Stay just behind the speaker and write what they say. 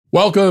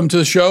Welcome to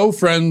the show,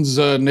 friends,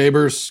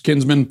 neighbors,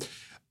 kinsmen.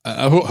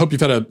 I hope you've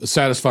had a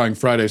satisfying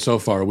Friday so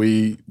far.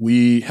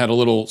 We had a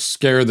little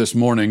scare this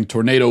morning,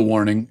 tornado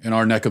warning in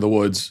our neck of the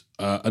woods,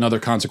 another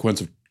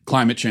consequence of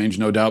climate change,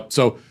 no doubt.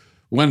 So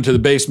we went into the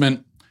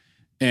basement,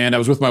 and I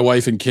was with my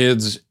wife and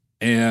kids,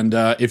 and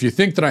if you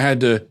think that I had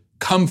to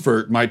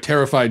comfort my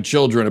terrified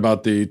children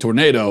about the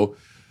tornado,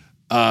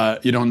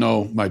 you don't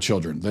know my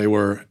children. They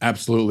were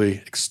absolutely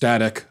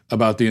ecstatic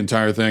about the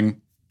entire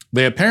thing.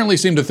 They apparently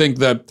seem to think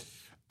that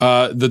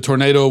the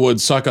tornado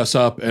would suck us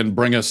up and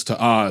bring us to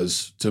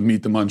Oz to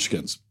meet the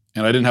Munchkins.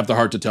 And I didn't have the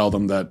heart to tell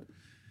them that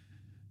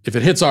if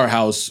it hits our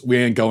house, we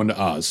ain't going to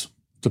Oz,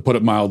 to put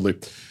it mildly.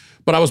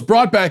 But I was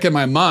brought back in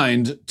my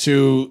mind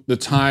to the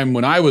time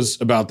when I was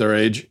about their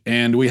age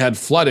and we had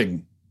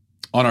flooding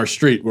on our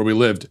street where we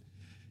lived.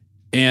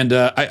 And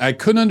I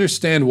couldn't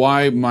understand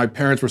why my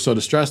parents were so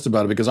distressed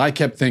about it, because I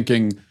kept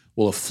thinking,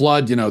 well, a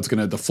flood,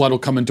 the flood will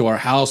come into our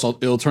house.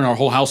 It'll turn our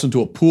whole house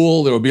into a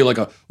pool. There will be like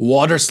a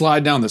water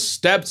slide down the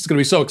steps. It's going to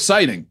be so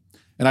exciting.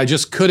 And I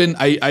just couldn't,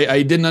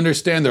 I didn't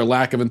understand their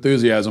lack of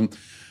enthusiasm.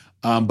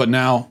 But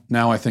now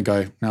I think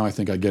I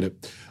get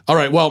it. All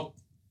right, well,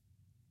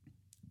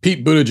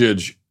 Pete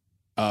Buttigieg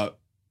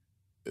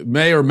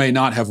may or may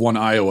not have won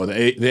Iowa.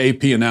 The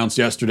AP announced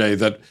yesterday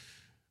that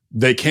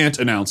they can't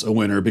announce a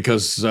winner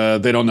because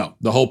they don't know.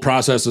 The whole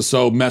process is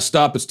so messed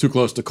up, it's too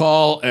close to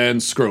call,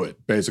 and screw it,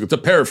 basically. To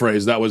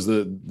paraphrase, that was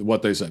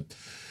what they said.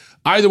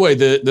 Either way,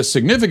 the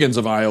significance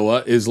of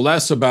Iowa is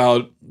less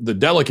about the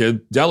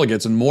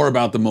delegates and more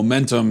about the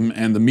momentum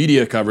and the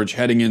media coverage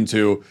heading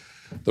into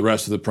the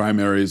rest of the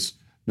primaries,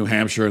 New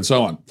Hampshire, and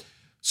so on.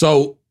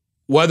 So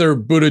whether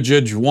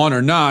Buttigieg won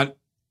or not,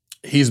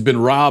 he's been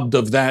robbed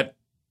of that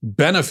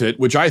benefit,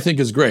 which I think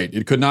is great.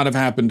 It could not have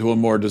happened to a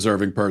more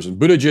deserving person.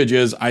 Buttigieg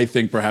is, I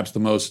think, perhaps the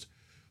most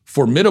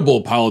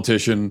formidable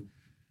politician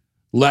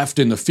left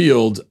in the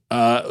field,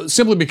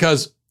 simply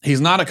because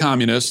he's not a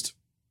communist,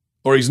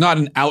 or he's not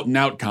an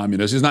out-and-out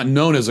communist. He's not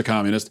known as a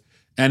communist,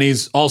 and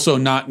he's also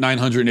not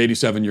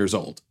 987 years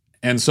old.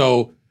 And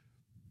so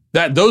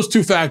those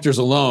two factors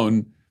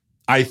alone,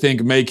 I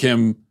think, make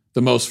him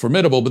the most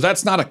formidable, but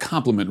that's not a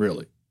compliment,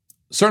 really.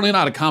 Certainly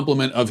not a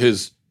compliment of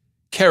his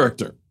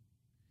character.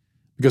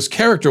 Because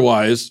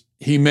character-wise,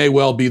 he may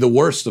well be the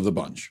worst of the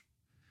bunch.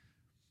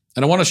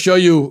 And I want to show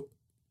you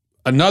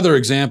another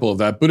example of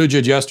that.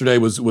 Buttigieg yesterday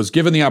was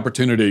given the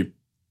opportunity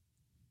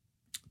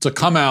to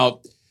come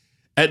out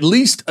at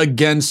least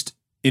against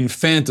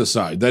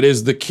infanticide, that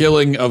is, the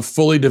killing of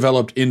fully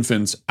developed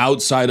infants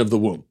outside of the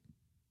womb.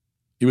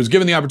 He was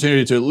given the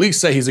opportunity to at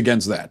least say he's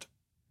against that.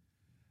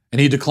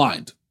 And he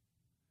declined.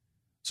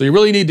 So you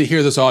really need to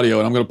hear this audio,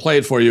 and I'm going to play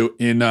it for you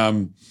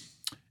in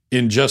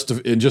just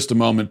a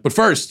moment. But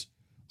first,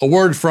 a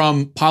word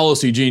from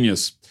Policy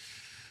Genius.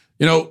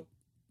 The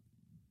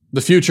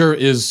future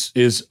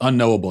is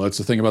unknowable. That's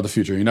the thing about the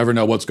future. You never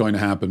know what's going to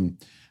happen.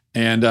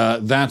 And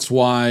that's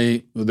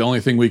why the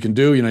only thing we can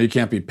do, you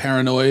can't be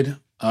paranoid,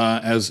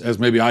 as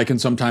maybe I can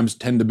sometimes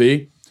tend to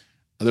be.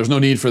 There's no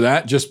need for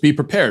that. Just be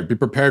prepared. Be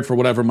prepared for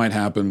whatever might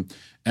happen,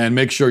 and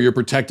make sure you're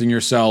protecting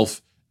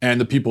yourself and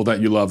the people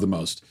that you love the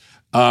most.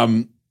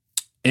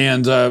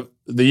 The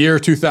year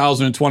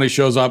 2020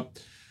 shows up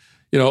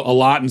a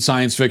lot in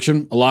science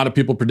fiction. A lot of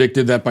people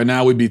predicted that by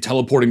now we'd be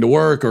teleporting to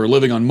work or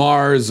living on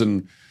Mars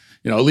and,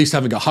 at least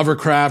having a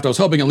hovercraft. I was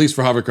hoping at least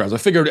for hovercrafts. I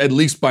figured at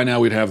least by now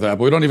we'd have that,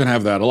 but we don't even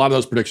have that. A lot of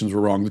those predictions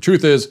were wrong. The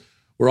truth is,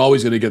 we're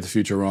always going to get the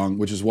future wrong,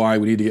 which is why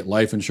we need to get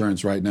life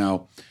insurance right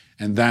now.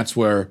 And that's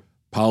where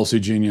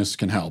Policy Genius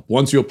can help.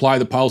 Once you apply,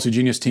 the Policy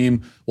Genius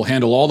team will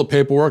handle all the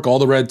paperwork, all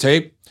the red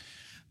tape.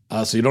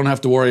 So you don't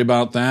have to worry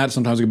about that.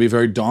 Sometimes it can be a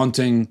very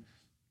daunting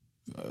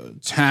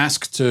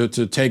task to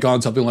take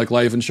on something like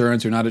life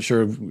insurance. You're not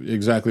sure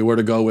exactly where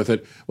to go with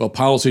it. Well,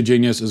 Policy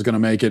Genius is going to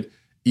make it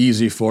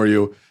easy for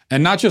you.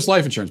 And not just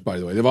life insurance, by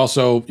the way. They've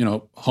also,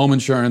 home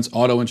insurance,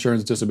 auto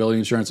insurance, disability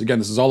insurance. Again,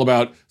 this is all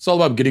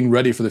about getting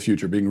ready for the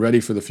future, being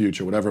ready for the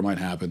future, whatever might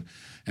happen,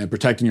 and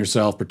protecting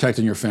yourself,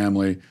 protecting your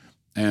family.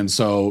 And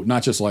so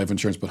not just life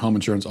insurance, but home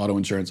insurance, auto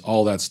insurance,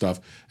 all that stuff.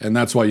 And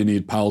that's why you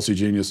need Policy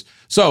Genius.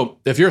 So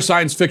if your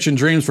science fiction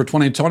dreams for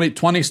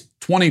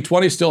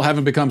 2020 still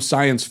haven't become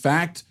science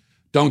fact,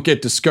 don't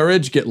get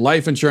discouraged. Get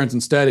life insurance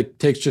instead. It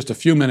takes just a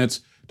few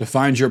minutes to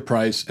find your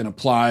price and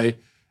apply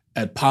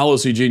at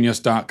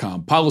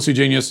policygenius.com. Policy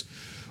Genius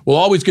will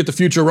always get the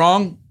future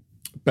wrong.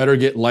 Better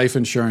get life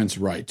insurance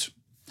right.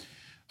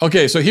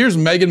 Okay, so here's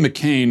Meghan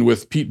McCain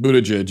with Pete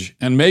Buttigieg.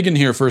 And Meghan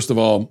here, first of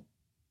all,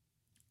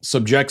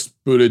 subjects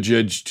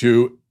Buttigieg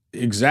to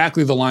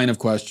exactly the line of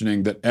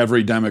questioning that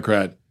every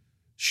Democrat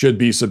should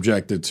be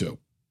subjected to.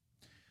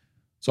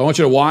 So I want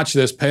you to watch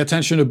this, pay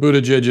attention to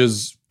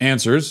Buttigieg's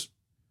answers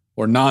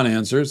or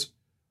non-answers,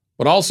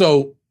 but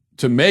also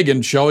to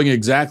Meghan showing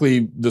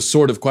exactly the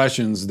sort of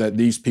questions that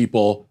these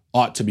people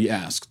ought to be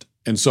asked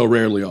and so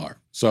rarely are.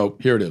 So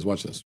here it is,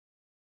 watch this.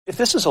 If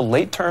this is a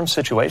late-term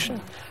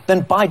situation,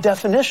 then by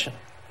definition,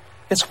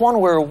 it's one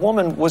where a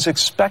woman was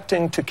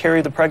expecting to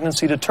carry the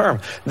pregnancy to term.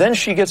 Then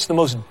she gets the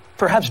most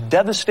perhaps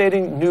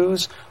devastating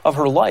news of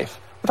her life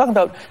We're talking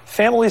about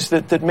families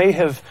that may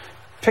have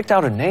picked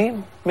out a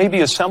name,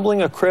 maybe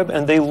assembling a crib,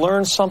 and they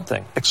learn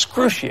something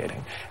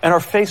excruciating and are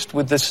faced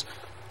with this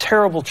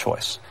terrible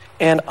choice.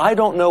 And I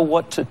don't know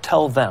what to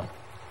tell them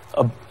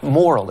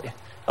morally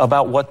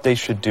about what they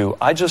should do.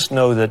 I just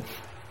know that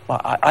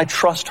I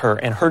trust her,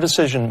 and her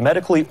decision,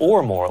 medically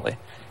or morally,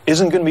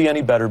 isn't going to be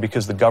any better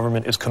because the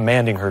government is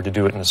commanding her to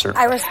do it in a certain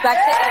way. I respect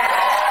it.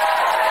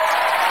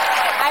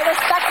 I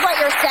respect what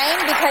you're saying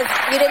because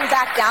you didn't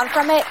back down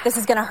from it. This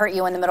is going to hurt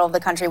you in the middle of the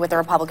country with the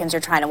Republicans you're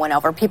trying to win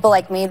over. People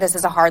like me, this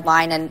is a hard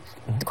line, and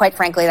quite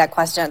frankly,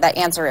 that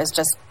answer is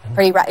just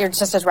it's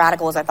just as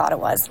radical as I thought it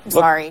was. I'm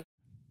sorry.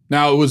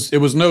 Now, it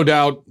was no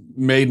doubt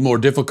made more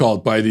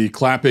difficult by the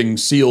clapping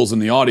seals in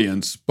the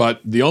audience,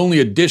 but the only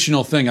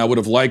additional thing I would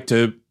have liked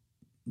to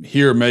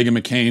hear Meghan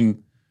McCain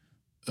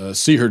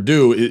see her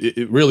do,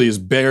 it really is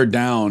bear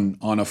down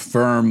on a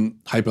firm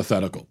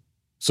hypothetical.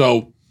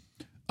 So,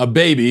 a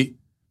baby,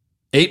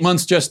 8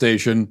 months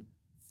gestation,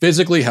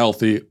 physically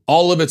healthy,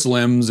 all of its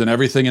limbs and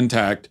everything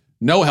intact,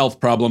 no health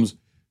problems,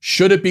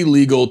 should it be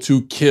legal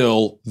to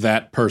kill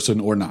that person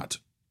or not?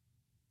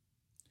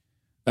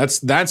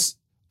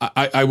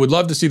 I would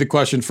love to see the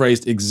question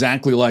phrased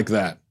exactly like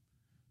that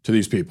to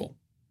these people.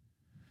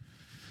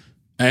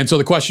 And so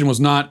the question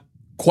was not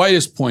quite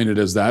as pointed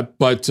as that,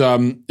 but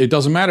it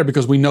doesn't matter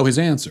because we know his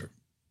answer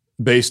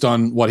based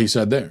on what he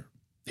said there.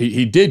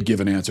 He did give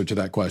an answer to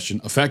that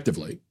question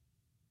effectively.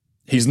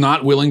 He's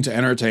not willing to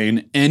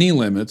entertain any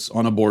limits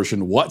on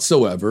abortion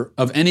whatsoever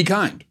of any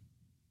kind.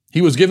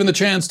 He was given the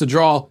chance to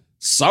draw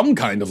some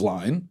kind of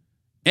line,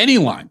 any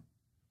line.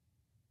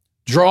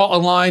 Draw a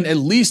line at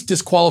least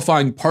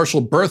disqualifying partial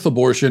birth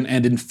abortion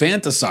and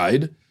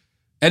infanticide,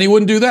 and he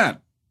wouldn't do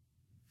that.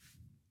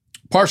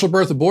 Partial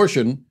birth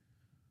abortion,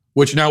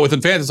 which now with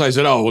infanticide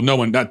said, oh, well, no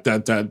one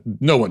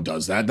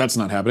does that. That's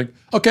not happening.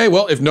 Okay,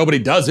 well, if nobody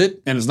does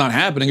it and it's not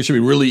happening, it should be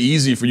really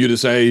easy for you to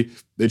say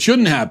it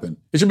shouldn't happen.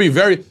 It should be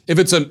if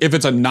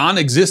it's a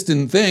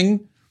non-existent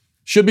thing,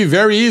 should be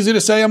very easy to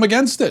say I'm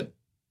against it,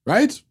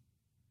 right?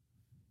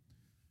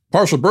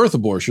 Partial birth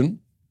abortion,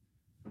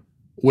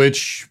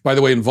 which, by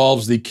the way,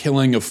 involves the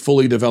killing of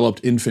fully developed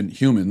infant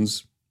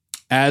humans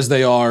as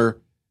they are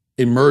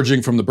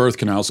emerging from the birth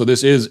canal. So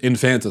this is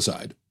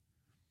infanticide.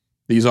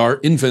 These are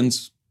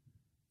infants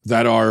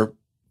that are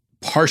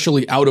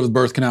partially out of the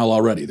birth canal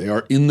already. They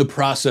are in the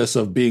process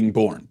of being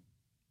born.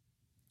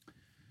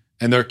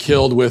 And they're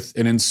killed with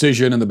an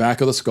incision in the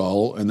back of the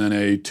skull, and then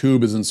a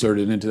tube is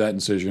inserted into that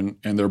incision,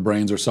 and their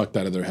brains are sucked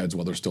out of their heads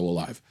while they're still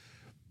alive.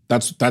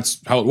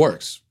 That's how it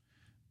works.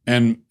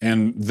 And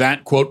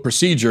that, quote,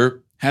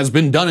 procedure has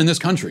been done in this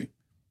country.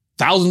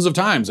 Thousands of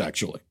times,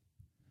 actually.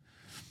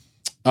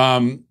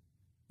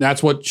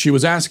 That's what she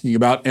was asking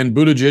about, and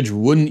Buttigieg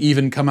wouldn't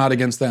even come out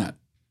against that.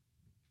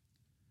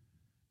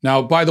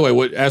 Now, by the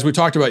way, as we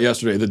talked about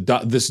yesterday,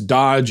 this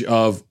dodge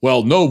of,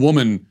 well, no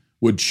woman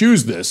would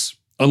choose this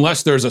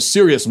unless there's a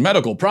serious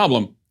medical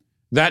problem,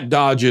 that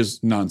dodge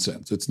is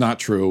nonsense. It's not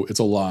true. It's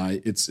a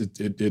lie.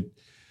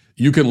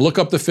 You can look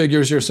up the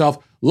figures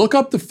yourself. Look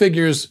up the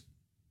figures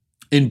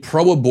in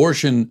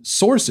pro-abortion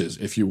sources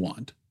if you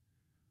want.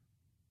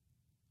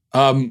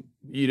 Go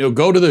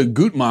to the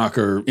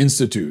Guttmacher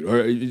Institute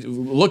or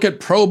look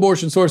at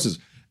pro-abortion sources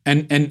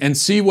and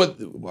see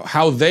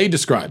how they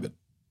describe it.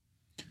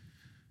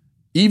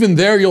 Even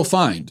there you'll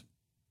find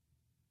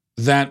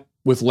that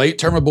with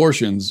late-term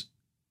abortions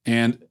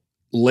and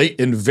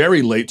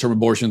very late-term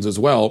abortions as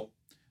well,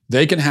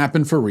 they can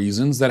happen for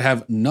reasons that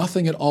have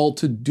nothing at all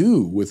to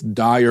do with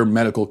dire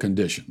medical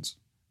conditions.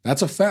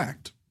 That's a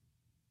fact.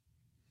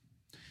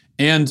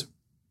 And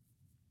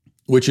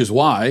which is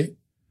why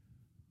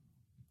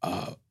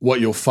what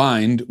you'll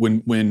find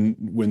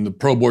when the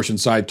pro-abortion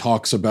side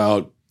talks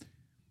about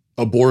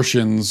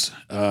abortions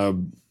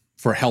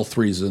for health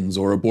reasons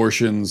or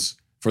abortions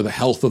for the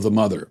health of the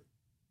mother,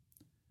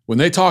 when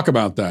they talk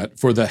about that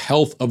for the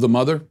health of the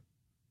mother,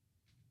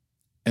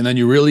 and then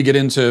you really get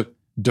into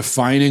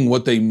defining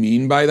what they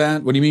mean by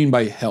that, what do you mean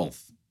by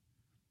health?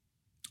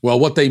 Well,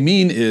 what they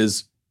mean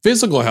is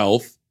physical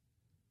health,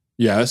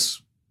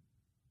 yes,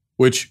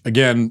 which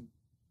again,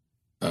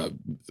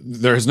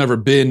 there has never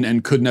been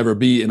and could never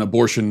be an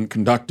abortion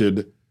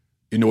conducted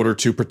in order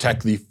to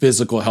protect the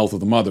physical health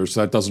of the mother.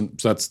 So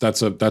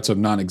that's a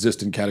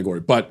non-existent category.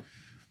 But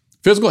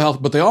physical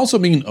health, but they also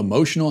mean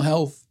emotional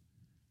health,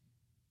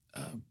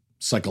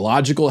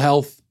 psychological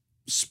health,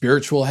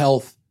 spiritual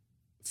health,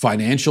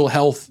 financial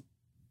health.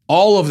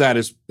 All of that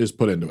is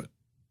put into it.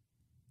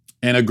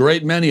 And a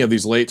great many of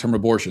these late-term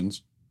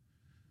abortions,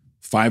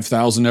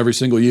 5,000 every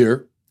single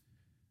year,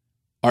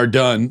 are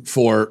done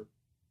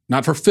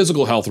not for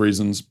physical health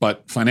reasons,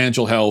 but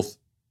financial health,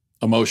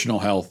 emotional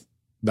health,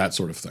 that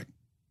sort of thing.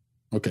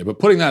 Okay, but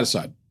putting that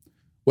aside,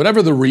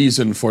 whatever the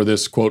reason for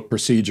this, quote,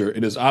 procedure,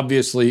 it is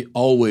obviously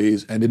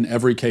always and in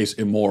every case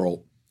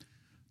immoral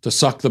to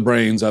suck the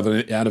brains out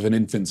of an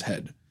infant's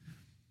head.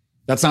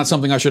 That's not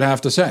something I should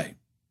have to say,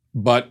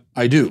 but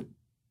I do.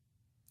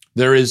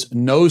 There is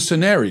no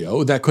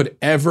scenario that could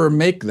ever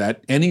make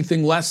that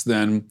anything less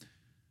than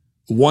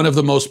one of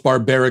the most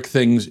barbaric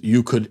things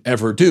you could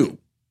ever do.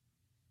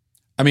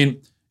 I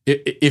mean,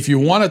 if you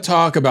want to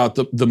talk about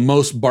the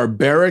most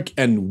barbaric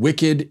and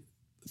wicked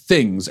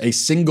things a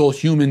single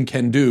human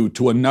can do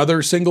to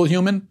another single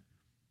human,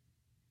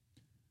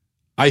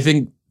 I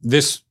think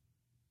this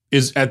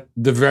is at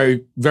the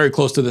very, very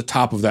close to the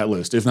top of that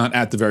list, if not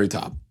at the very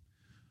top.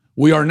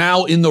 We are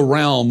now in the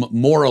realm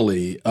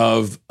morally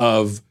of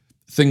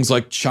things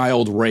like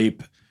child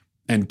rape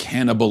and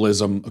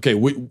cannibalism. Okay,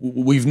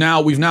 we've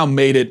now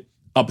made it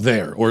up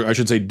there, or I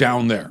should say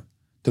down there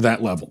to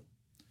that level.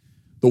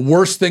 The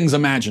worst things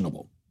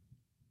imaginable.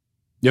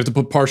 You have to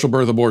put partial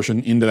birth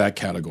abortion into that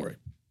category.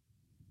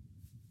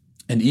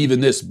 And even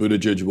this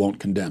Buttigieg won't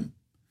condemn.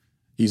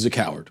 He's a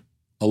coward,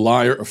 a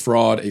liar, a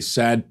fraud, a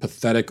sad,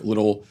 pathetic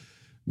little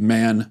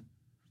man.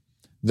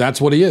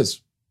 That's what he is.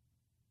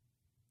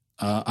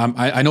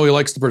 I know he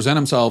likes to present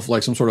himself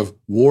like some sort of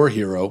war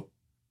hero,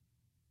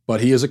 but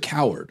he is a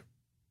coward.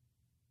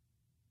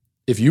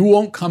 If you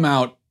won't come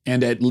out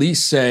and at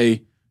least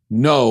say,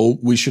 no,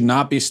 we should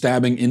not be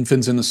stabbing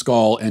infants in the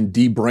skull and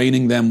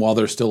debraining them while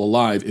they're still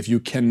alive, if you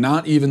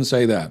cannot even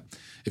say that,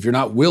 if you're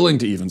not willing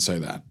to even say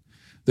that,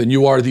 then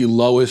you are the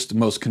lowest,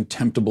 most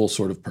contemptible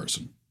sort of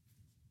person.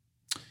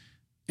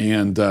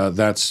 And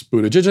that's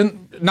Buttigieg,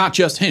 and not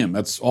just him,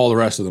 that's all the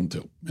rest of them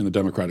too in the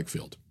Democratic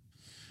field,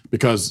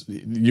 because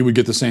you would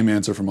get the same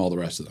answer from all the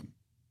rest of them.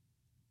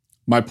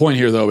 My point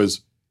here, though,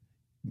 is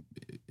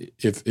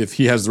if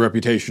he has the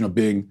reputation of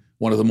being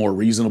one of the more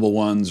reasonable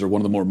ones or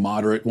one of the more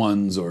moderate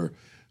ones or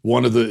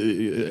one of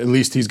the, at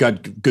least he's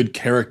got good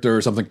character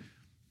or something,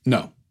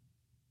 no.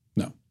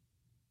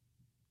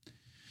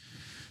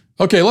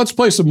 Okay, let's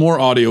play some more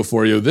audio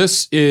for you.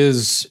 This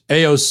is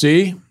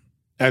AOC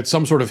at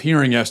some sort of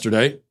hearing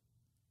yesterday,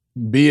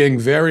 being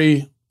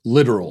very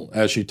literal,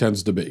 as she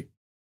tends to be.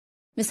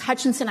 Ms.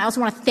 Hutchinson, I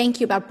also want to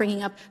thank you about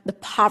bringing up the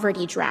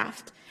poverty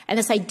draft and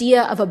this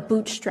idea of a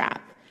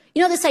bootstrap.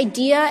 You know, this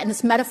idea and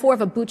this metaphor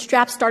of a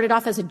bootstrap started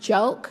off as a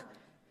joke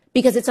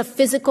because it's a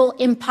physical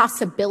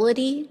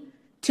impossibility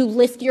to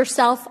lift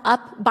yourself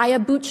up by a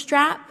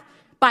bootstrap,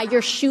 by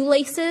your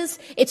shoelaces.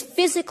 It's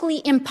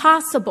physically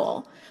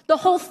impossible. The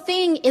whole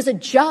thing is a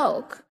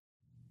joke.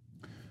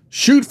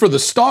 Shoot for the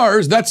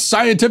stars, that's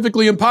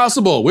scientifically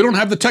impossible. We don't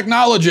have the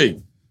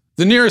technology.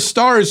 The nearest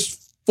star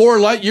is 4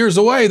 light years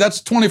away.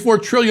 That's 24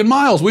 trillion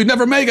miles. We'd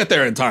never make it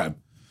there in time.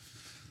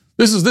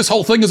 This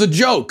whole thing is a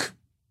joke.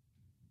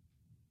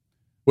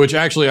 Which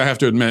actually, I have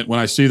to admit, when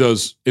I see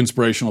those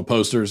inspirational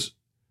posters,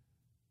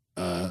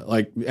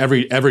 like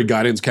every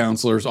guidance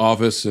counselor's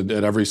office at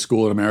every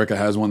school in America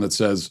has one that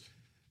says,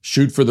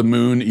 shoot for the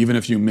moon, even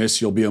if you miss,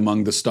 you'll be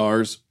among the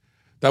stars.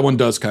 That one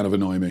does kind of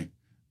annoy me,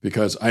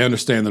 because I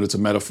understand that it's a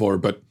metaphor,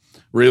 but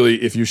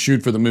really, if you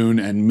shoot for the moon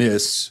and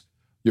miss,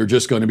 you're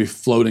just going to be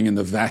floating in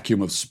the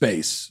vacuum of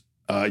space.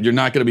 You're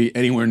not going to be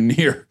anywhere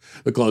near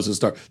the closest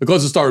star. The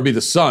closest star would be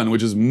the sun,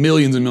 which is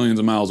millions and millions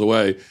of miles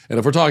away. And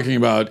if we're talking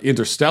about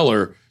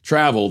interstellar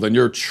travel, then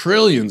you're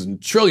trillions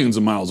and trillions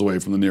of miles away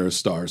from the nearest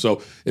star.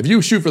 So if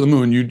you shoot for the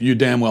moon, you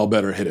damn well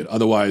better hit it.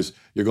 Otherwise,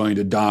 you're going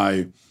to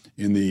die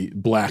in the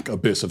black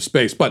abyss of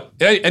space. But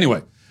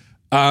anyway,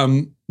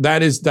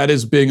 that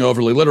is being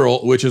overly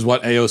literal, which is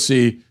what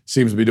AOC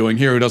seems to be doing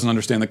here, who doesn't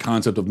understand the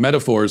concept of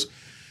metaphors.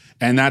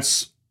 And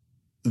that's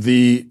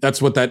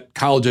what that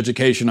college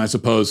education, I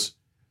suppose,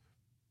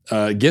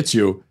 gets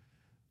you.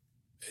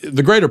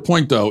 The greater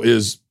point, though,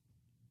 is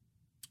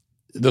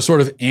the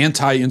sort of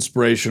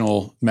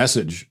anti-inspirational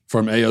message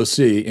from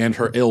AOC and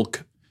her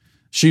ilk.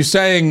 She's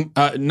saying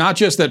not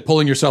just that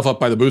pulling yourself up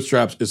by the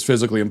bootstraps is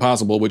physically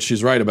impossible, which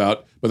she's right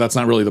about, but that's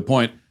not really the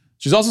point.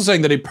 She's also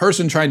saying that a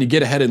person trying to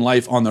get ahead in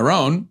life on their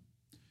own,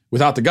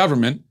 without the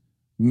government,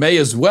 may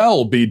as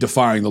well be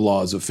defying the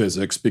laws of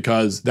physics,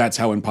 because that's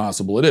how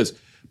impossible it is.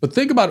 But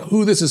think about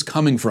who this is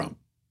coming from.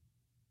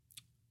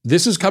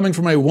 This is coming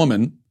from a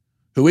woman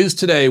who is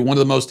today one of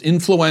the most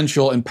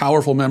influential and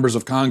powerful members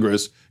of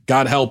Congress,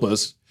 God help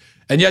us,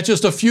 and yet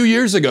just a few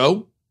years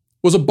ago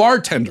was a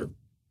bartender.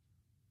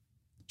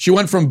 She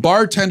went from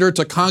bartender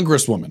to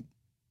congresswoman.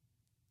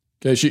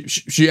 Okay,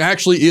 she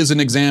actually is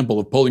an example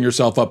of pulling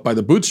yourself up by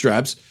the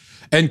bootstraps,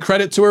 and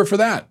credit to her for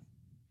that.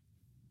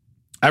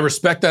 I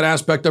respect that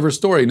aspect of her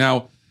story.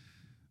 Now,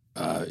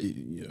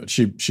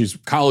 she's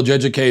college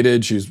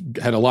educated. She's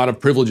had a lot of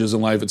privileges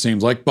in life, it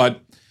seems like. But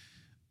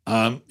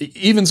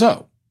even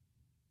so,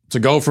 to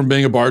go from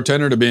being a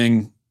bartender to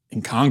being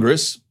in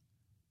Congress,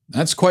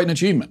 that's quite an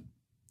achievement.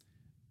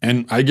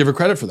 And I give her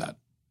credit for that.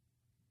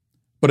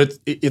 But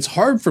it's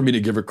hard for me to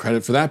give her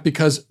credit for that,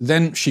 because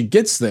then she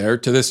gets there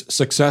to this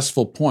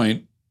successful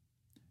point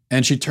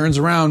and she turns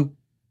around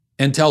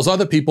and tells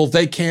other people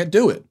they can't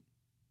do it.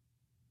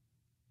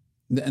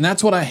 And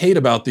that's what I hate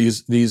about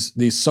these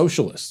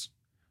socialists,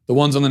 the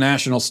ones on the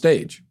national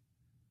stage,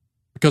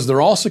 because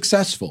they're all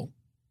successful.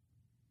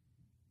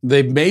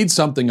 They've made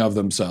something of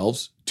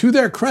themselves. To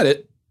their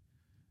credit,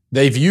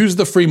 they've used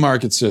the free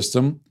market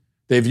system.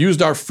 They've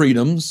used our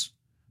freedoms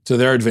to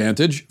their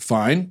advantage.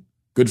 Fine,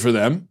 good for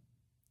them.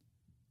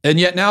 And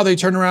yet now they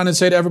turn around and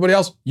say to everybody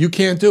else, you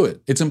can't do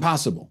it. It's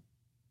impossible.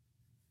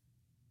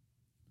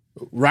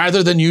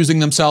 rather than using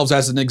themselves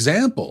as an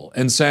example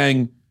and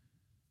saying,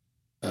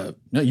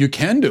 no, you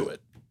can do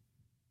it.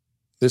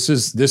 This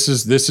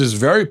is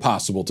very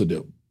possible to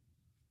do.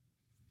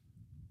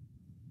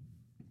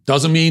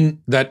 Doesn't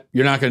mean that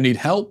you're not going to need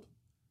help.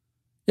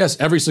 Yes,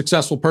 every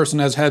successful person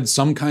has had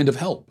some kind of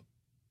help.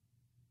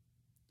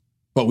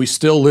 But we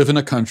still live in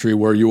a country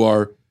where you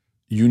are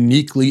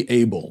uniquely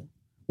able,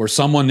 where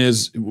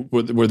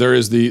where there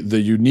is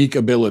the unique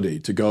ability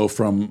to go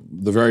from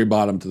the very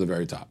bottom to the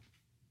very top.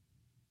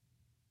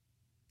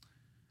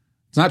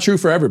 It's not true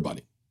for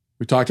everybody.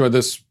 We talked about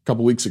this a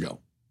couple weeks ago.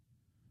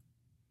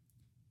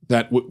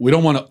 That we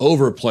don't want to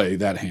overplay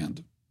that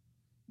hand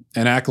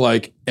and act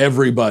like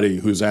everybody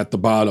who's at the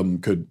bottom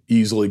could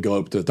easily go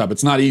up to the top.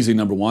 It's not easy,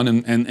 number one,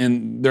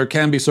 and there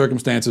can be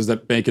circumstances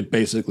that make it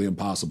basically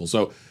impossible.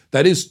 So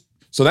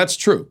that's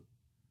true.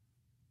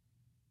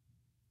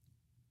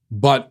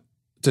 But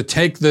to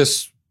take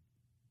this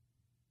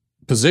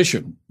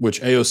position,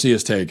 which AOC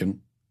has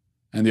taken,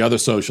 and the other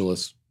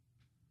socialists,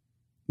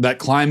 that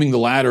climbing the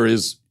ladder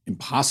is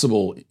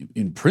impossible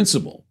in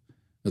principle,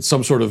 that's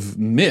some sort of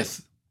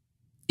myth,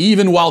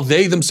 even while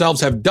they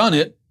themselves have done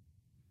it,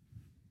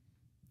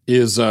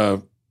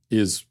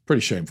 is pretty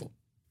shameful.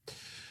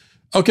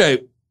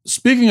 Okay,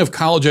 speaking of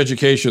college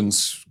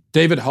educations,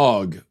 David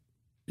Hogg,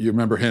 you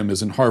remember him,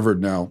 is in Harvard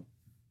now.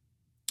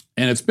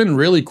 And it's been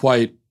really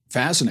quite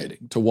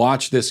fascinating to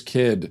watch this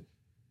kid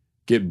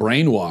get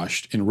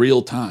brainwashed in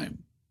real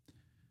time.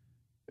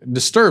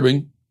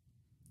 Disturbing,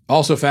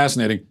 also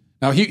fascinating.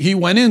 Now, he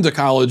went into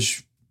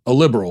college a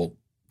liberal,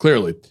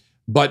 clearly,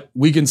 but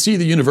we can see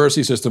the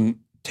university system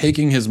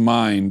taking his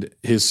mind,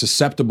 his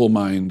susceptible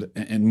mind,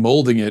 and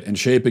molding it and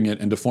shaping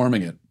it and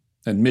deforming it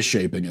and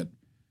misshaping it.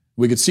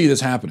 We could see this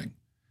happening.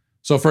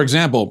 So, for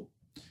example,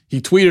 he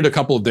tweeted a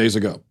couple of days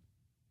ago,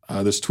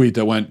 this tweet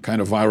that went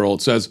kind of viral.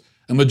 It says,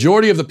 "A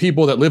majority of the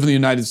people that live in the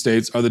United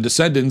States are the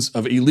descendants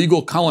of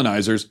illegal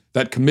colonizers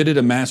that committed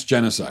a mass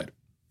genocide."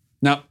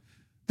 Now,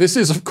 this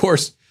is, of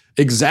course,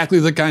 exactly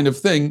the kind of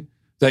thing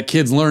that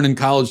kids learn in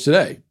college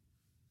today.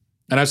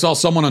 And I saw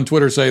someone on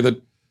Twitter say that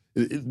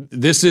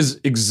this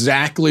is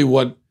exactly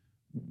what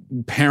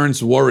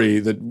parents worry,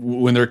 that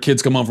when their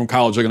kids come home from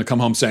college, they're going to come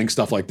home saying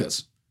stuff like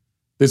this.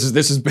 This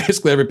is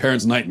basically every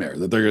parent's nightmare,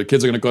 that their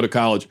kids are going to go to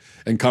college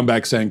and come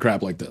back saying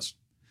crap like this.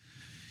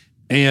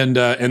 And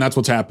that's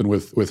what's happened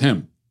with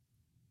him.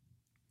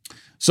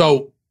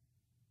 So,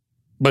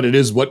 but it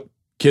is what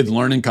kids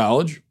learn in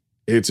college.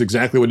 It's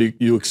exactly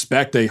what you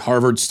expect a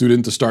Harvard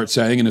student to start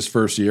saying in his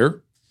first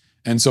year.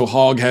 And so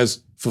Hogg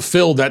has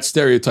fulfilled that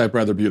stereotype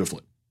rather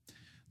beautifully.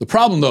 The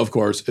problem, though, of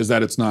course, is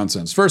that it's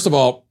nonsense. First of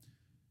all,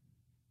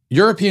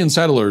 European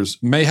settlers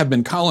may have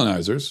been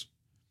colonizers.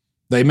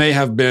 They may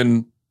have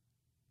been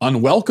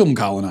unwelcome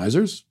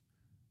colonizers.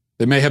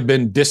 They may have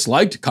been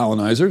disliked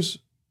colonizers.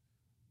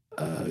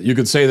 You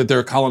could say that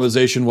their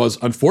colonization was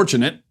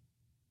unfortunate,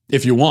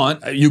 if you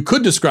want. You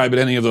could describe it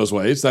any of those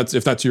ways,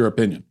 if that's your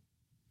opinion.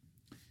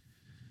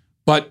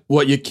 But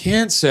what you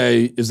can't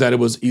say is that it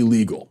was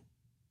illegal.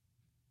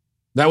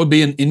 That would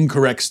be an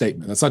incorrect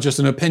statement. That's not just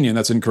an opinion,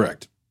 that's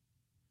incorrect.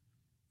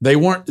 The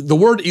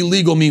word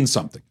illegal means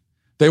something.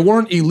 They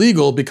weren't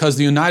illegal because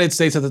the United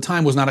States at the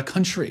time was not a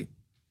country.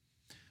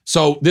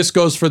 So this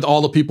goes for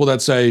all the people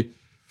that say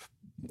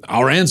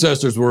our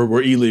ancestors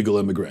were illegal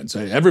immigrants.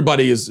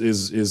 Everybody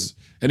is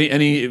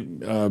any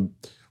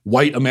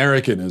white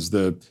American is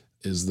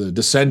the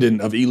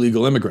descendant of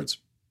illegal immigrants.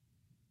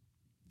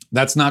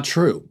 That's not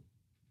true.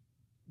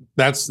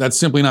 That's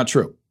simply not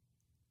true.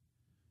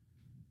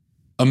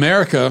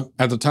 America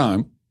at the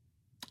time,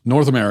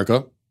 North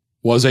America,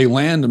 was a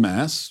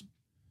landmass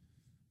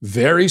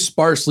very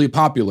sparsely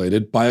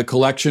populated by a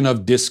collection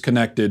of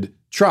disconnected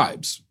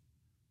tribes.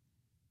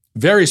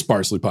 Very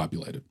sparsely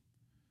populated.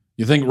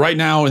 You think right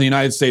now in the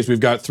United States, we've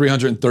got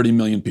 330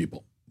 million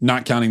people,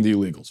 not counting the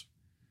illegals.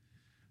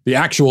 The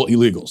actual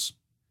illegals.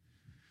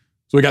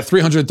 So we got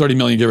 330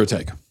 million, give or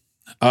take,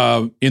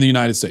 in the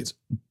United States.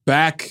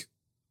 Back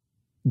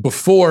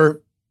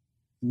before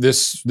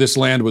this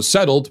land was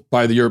settled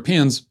by the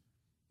Europeans,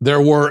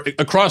 there were,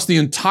 across the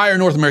entire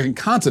North American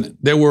continent,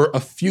 there were a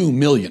few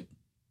million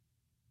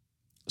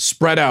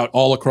spread out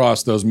all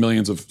across those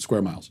millions of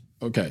square miles.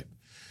 Okay.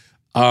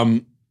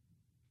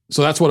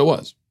 So that's what it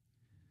was.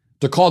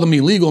 To call them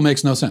illegal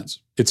makes no sense.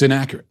 It's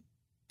inaccurate.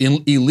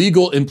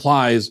 Illegal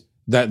implies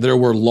that there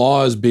were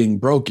laws being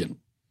broken.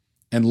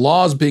 And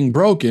laws being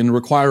broken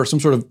require some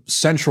sort of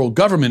central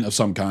government of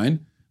some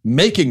kind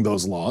making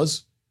those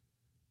laws,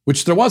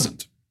 which there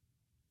wasn't.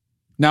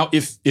 Now,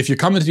 if you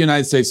come into the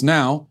United States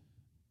now,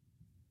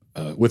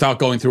 without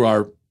going through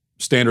our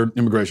standard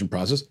immigration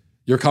process,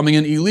 you're coming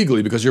in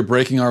illegally because you're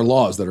breaking our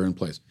laws that are in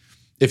place.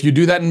 If you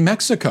do that in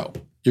Mexico,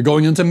 you're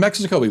going into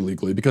Mexico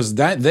illegally because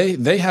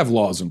they have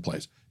laws in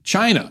place.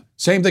 China,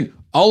 same thing.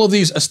 All of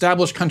these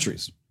established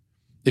countries.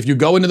 If you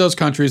go into those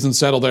countries and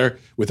settle there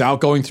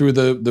without going through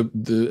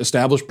the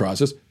established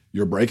process,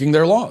 you're breaking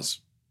their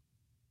laws.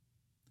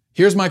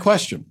 Here's my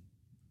question.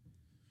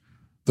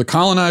 The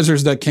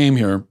colonizers that came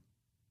here,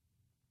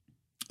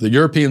 the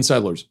European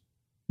settlers,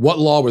 What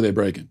law were they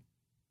breaking?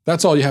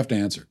 That's all you have to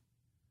answer.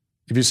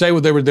 If you say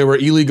they were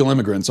illegal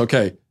immigrants,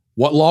 okay,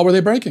 what law were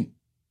they breaking?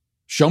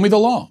 Show me the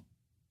law.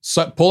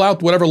 Pull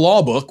out whatever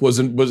law book was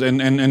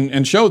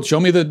and show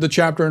me the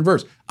chapter and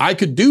verse. I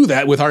could do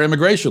that with our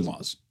immigration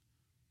laws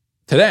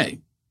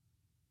today.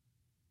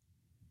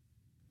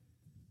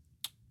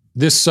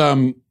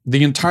 The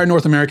entire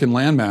North American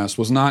landmass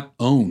was not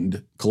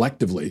owned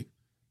collectively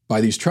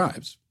by these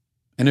tribes.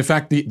 And in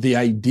fact, the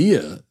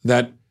idea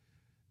that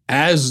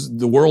as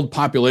the world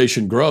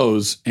population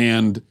grows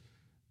and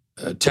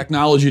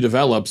technology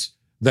develops,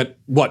 that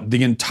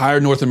the entire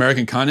North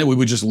American continent we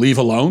would just leave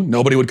alone?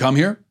 Nobody would come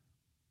here?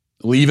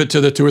 Leave it to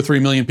the 2 or 3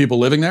 million people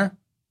living there?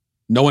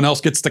 No one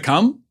else gets to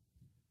come?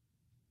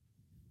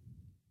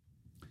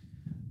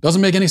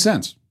 Doesn't make any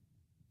sense.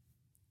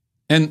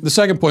 And the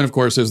second point, of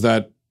course, is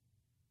that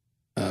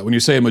when you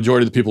say a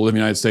majority of the people living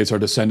in the United States are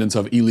descendants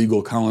of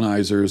illegal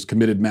colonizers,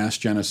 committed mass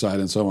genocide,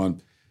 and so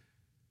on,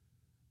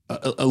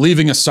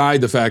 leaving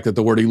aside the fact that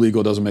the word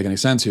illegal doesn't make any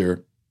sense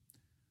here,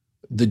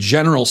 the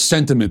general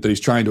sentiment that he's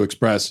trying to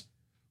express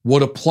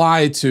would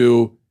apply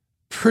to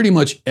pretty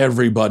much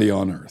everybody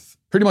on Earth,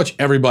 pretty much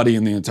everybody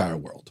in the entire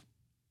world.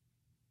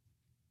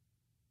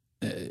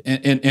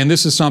 And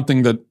this is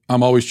something that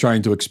I'm always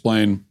trying to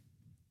explain,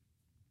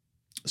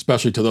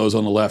 especially to those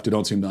on the left who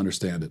don't seem to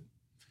understand it,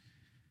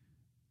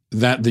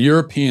 that the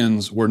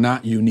Europeans were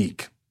not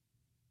unique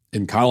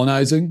in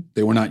colonizing.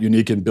 They were not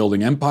unique in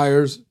building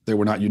empires. They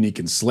were not unique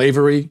in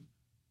slavery,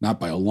 not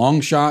by a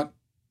long shot.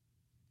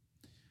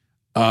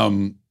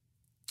 None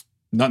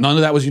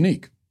of that was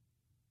unique.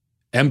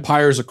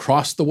 Empires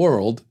across the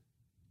world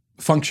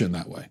function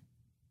that way.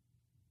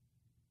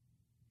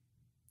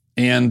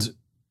 And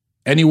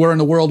anywhere in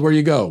the world where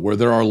you go, where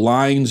there are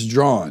lines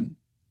drawn,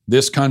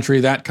 this country,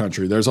 that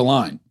country, there's a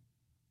line.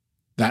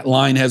 That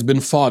line has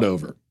been fought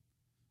over.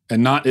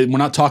 And we're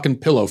not talking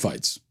pillow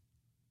fights.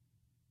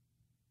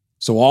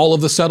 So all of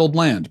the settled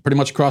land, pretty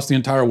much across the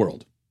entire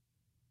world.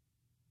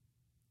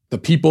 The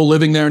people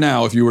living there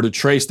now, if you were to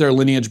trace their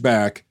lineage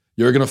back,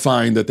 you're going to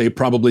find that they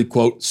probably,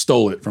 quote,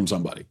 stole it from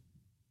somebody.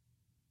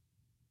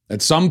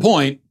 At some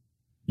point,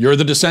 you're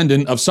the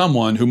descendant of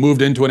someone who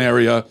moved into an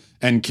area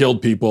and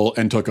killed people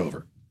and took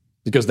over.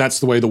 Because that's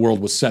the way the world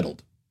was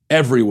settled.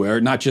 Everywhere,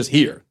 not just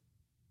here.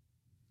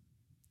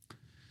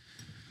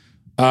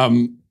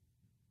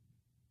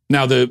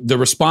 Now, the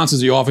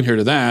responses you often hear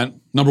to that,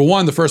 number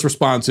one, the first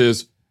response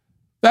is,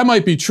 that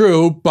might be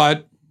true,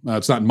 but,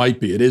 it's not might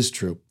be, it is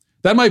true.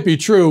 That might be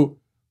true,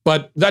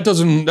 but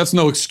that's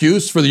no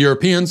excuse for the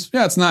Europeans.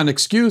 Yeah, it's not an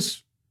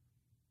excuse.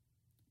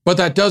 But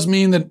that does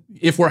mean that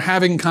if we're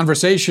having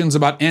conversations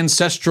about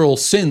ancestral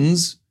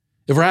sins,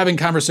 if we're having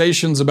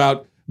conversations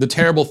about the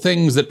terrible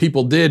things that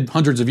people did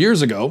hundreds of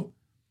years ago,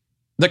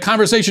 the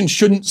conversation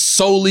shouldn't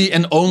solely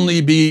and only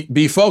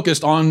be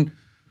focused on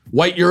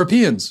white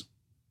Europeans.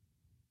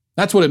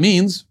 That's what it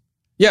means.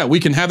 Yeah, we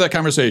can have that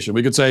conversation.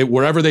 We could say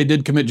wherever they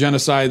did commit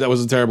genocide, that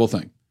was a terrible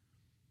thing.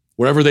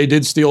 Wherever they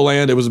did steal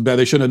land, it was bad.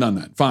 They shouldn't have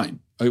done that. Fine.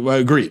 I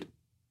agreed.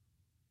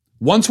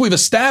 Once we've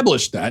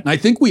established that, and I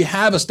think we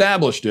have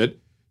established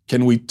it,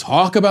 can we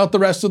talk about the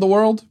rest of the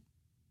world?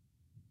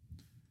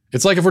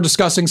 It's like if we're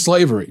discussing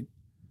slavery.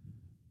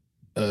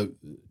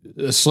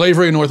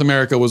 Slavery in North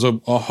America was a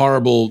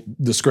horrible,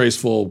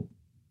 disgraceful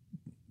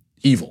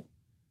evil.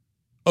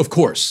 Of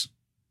course.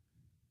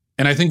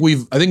 And I think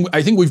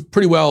we've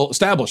pretty well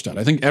established that.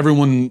 I think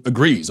everyone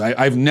agrees.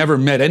 I've never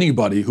met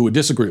anybody who would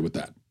disagree with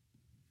that.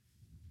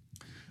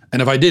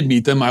 And if I did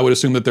meet them, I would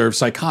assume that they're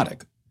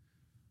psychotic.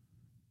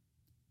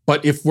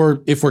 But if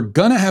we're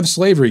gonna have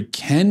slavery,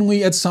 can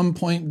we at some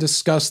point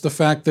discuss the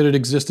fact that it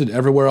existed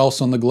everywhere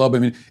else on the globe? I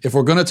mean, if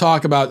we're gonna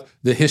talk about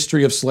the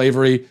history of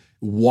slavery,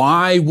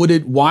 why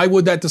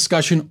would that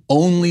discussion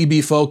only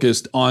be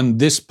focused on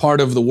this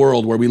part of the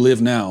world where we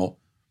live now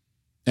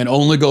and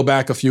only go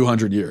back a few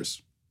hundred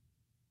years?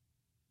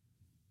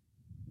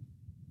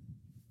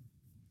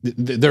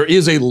 There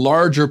is a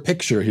larger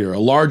picture here, a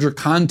larger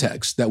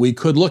context that we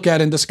could look at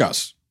and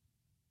discuss.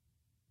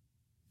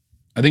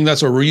 I think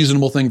that's a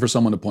reasonable thing for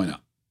someone to point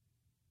out.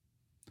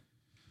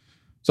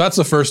 So that's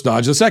the first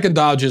dodge. The second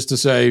dodge is to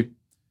say,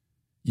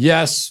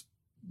 yes,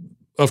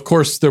 of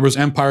course there was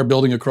empire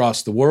building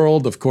across the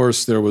world. Of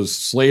course there was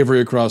slavery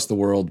across the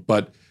world,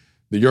 but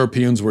the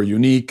Europeans were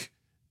unique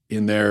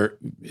in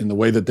the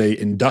way that they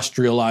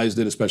industrialized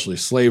it, especially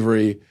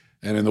slavery,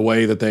 and in the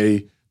way that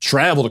they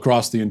traveled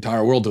across the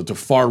entire world to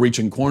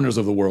far-reaching corners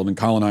of the world and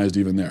colonized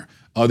even there.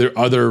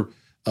 Other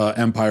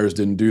empires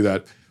didn't do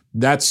that.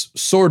 That's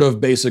sort of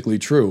basically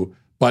true.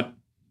 But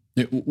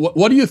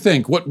what do you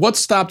think? What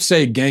stopped,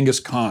 say,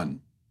 Genghis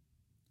Khan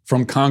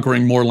from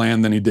conquering more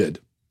land than he did?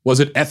 Was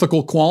it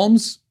ethical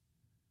qualms?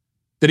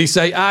 Did he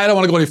say, I don't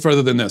want to go any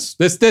further than this.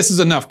 This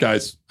is enough,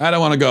 guys. I don't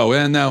want to go.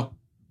 And no,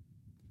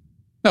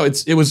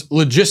 it was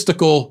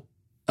logistical.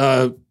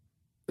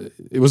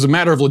 It was a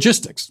matter of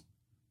logistics.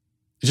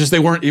 It's just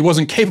he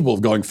wasn't capable of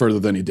going further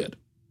than he did. It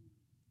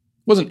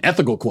wasn't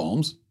ethical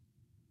qualms.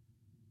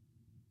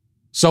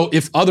 So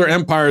if other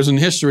empires in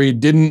history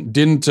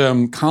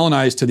didn't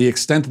colonize to the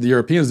extent that the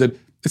Europeans did,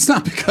 It's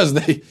not because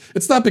they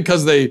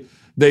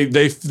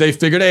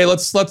figured, hey,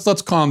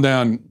 let's calm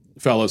down,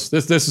 fellas.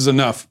 This is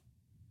enough.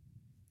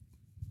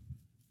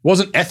 It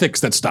wasn't ethics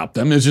that stopped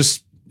them. It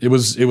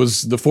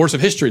was the force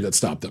of history that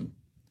stopped them.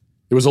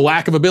 It was a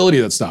lack of ability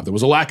that stopped them. It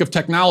was a lack of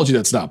technology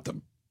that stopped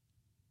them.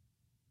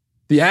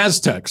 The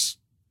Aztecs,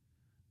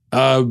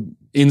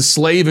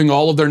 enslaving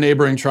all of their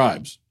neighboring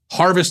tribes,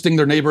 harvesting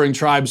their neighboring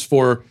tribes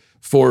for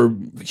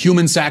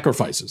human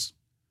sacrifices,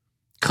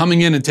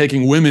 coming in and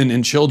taking women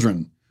and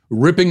children,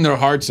 ripping their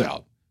hearts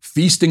out,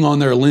 feasting on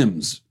their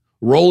limbs,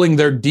 rolling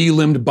their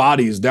de-limbed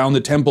bodies down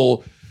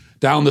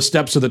the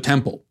steps of the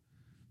temple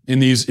in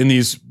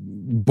these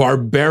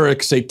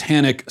barbaric,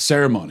 satanic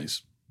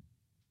ceremonies.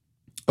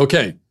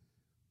 Okay,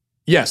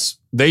 yes,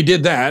 they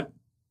did that,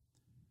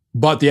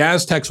 but the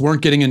Aztecs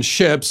weren't getting in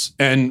ships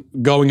and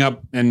going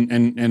up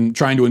and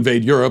trying to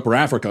invade Europe or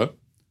Africa.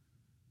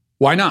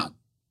 Why not?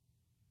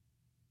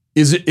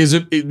 Is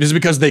it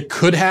because they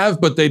could have,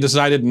 but they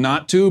decided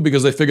not to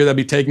because they figured that'd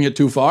be taking it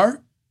too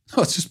far?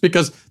 No, it's just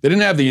because they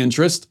didn't have the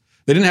interest,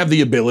 they didn't have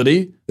the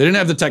ability, they didn't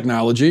have the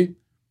technology,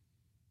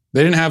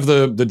 they didn't have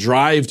the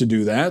drive to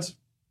do that.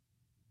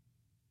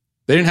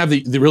 They didn't have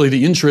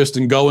the interest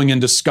in going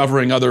and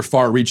discovering other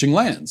far-reaching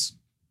lands.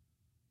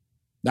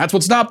 That's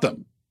what stopped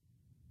them.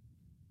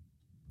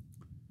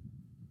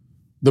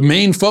 The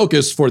main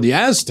focus for the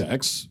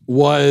Aztecs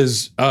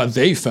was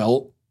they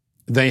felt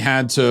they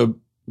had to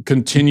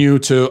continue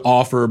to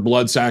offer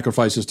blood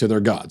sacrifices to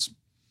their gods.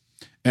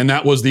 And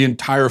that was the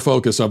entire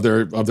focus of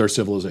their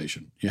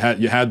civilization. You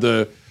had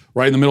the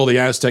right in the middle of the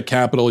Aztec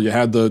capital, you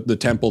had the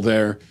temple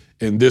there,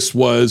 and this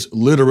was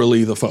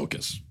literally the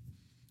focus.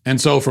 And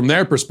so from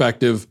their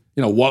perspective,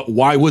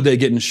 why would they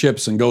get in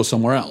ships and go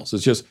somewhere else?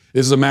 This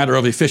is a matter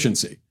of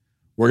efficiency.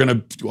 We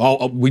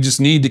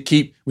need to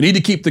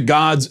keep the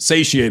gods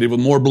satiated with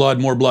more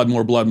blood.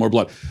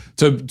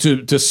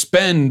 To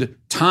spend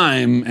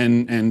time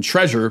and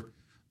treasure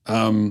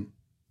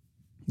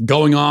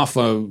going off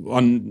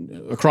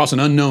across an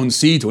unknown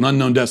sea to an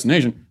unknown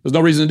destination, there's no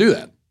reason to do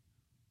that.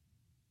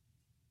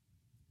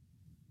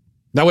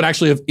 That would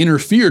actually have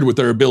interfered with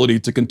their ability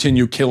to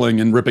continue killing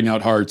and ripping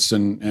out hearts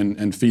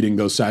and feeding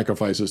those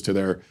sacrifices to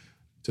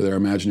their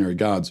imaginary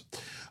gods.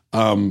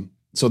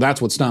 So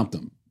that's what stopped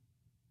them.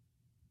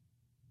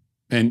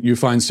 And you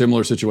find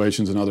similar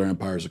situations in other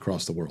empires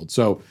across the world.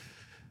 So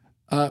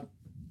I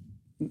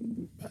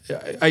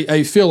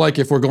feel like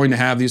if we're going to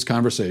have these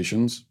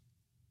conversations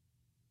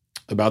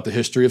about the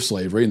history of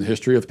slavery and the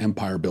history of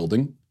empire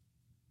building,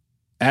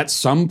 at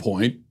some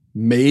point,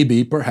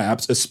 maybe,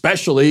 perhaps,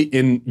 especially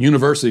in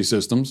university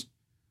systems,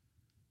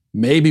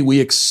 maybe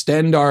we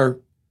extend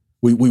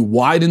we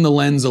widen the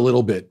lens a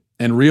little bit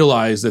and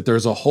realize that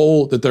there's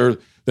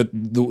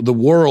the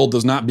world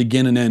does not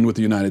begin and end with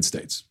the United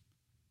States.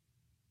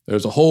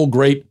 There's a whole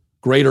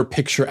greater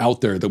picture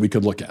out there that we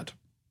could look at.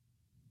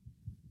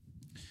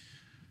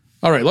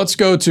 All right, let's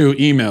go to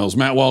emails.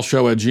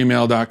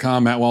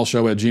 mattwalshshow@gmail.com,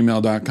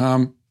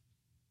 mattwalshshow@gmail.com.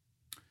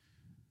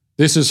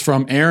 This is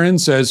from Aaron,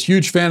 says,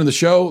 huge fan of the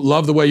show.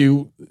 Love the way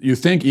you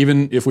think,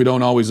 even if we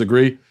don't always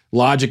agree.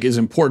 Logic is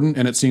important,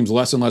 and it seems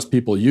less and less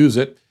people use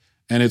it,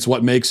 and it's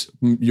what makes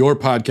your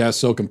podcast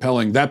so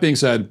compelling. That being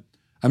said,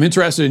 I'm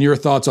interested in your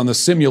thoughts on the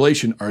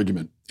simulation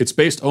argument. It's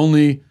based on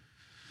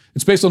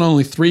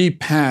only three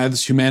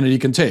paths humanity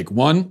can take.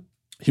 1,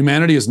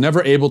 humanity is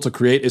never able to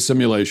create a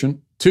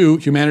simulation. 2,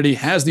 humanity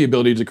has the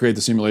ability to create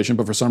the simulation,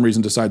 but for some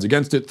reason decides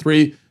against it.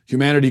 3,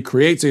 humanity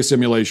creates a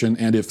simulation,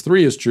 and if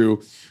 3 is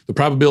true, the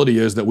probability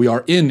is that we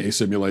are in a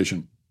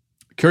simulation.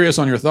 Curious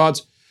on your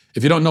thoughts.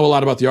 If you don't know a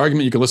lot about the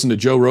argument, you can listen to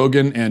Joe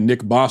Rogan and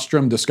Nick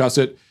Bostrom discuss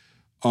it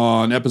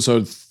on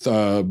episode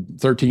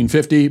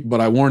 1350,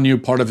 but I warn you,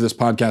 part of this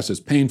podcast is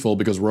painful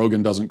because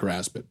Rogan doesn't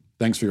grasp it.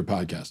 Thanks for your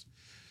podcast.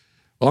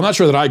 Well, I'm not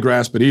sure that I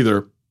grasp it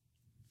either.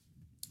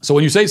 So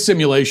when you say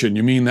simulation,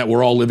 you mean that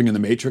we're all living in the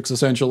Matrix,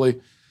 essentially?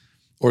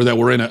 Or that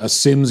we're in a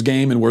Sims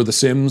game and we're the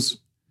Sims?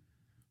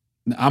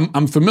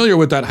 I'm familiar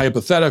with that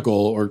hypothetical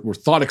or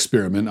thought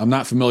experiment. I'm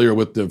not familiar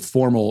with the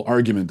formal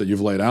argument that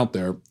you've laid out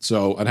there,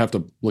 so I'd have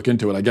to look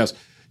into it, I guess.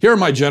 Here are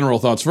my general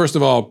thoughts. First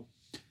of all,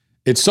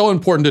 it's so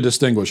important to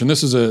distinguish, and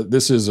this is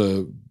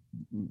a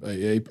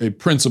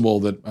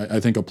principle that I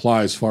think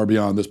applies far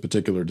beyond this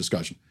particular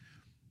discussion.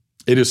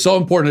 It is so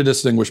important to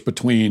distinguish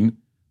between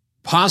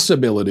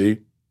possibility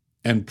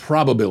and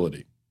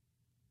probability.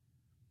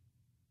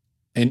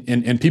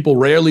 And people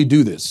rarely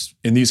do this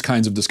in these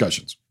kinds of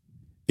discussions.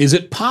 Is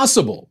it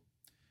possible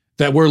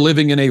that we're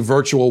living in a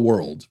virtual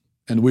world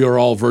and we are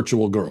all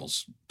virtual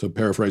girls, to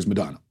paraphrase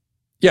Madonna?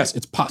 Yes,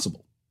 it's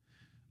possible.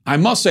 I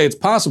must say it's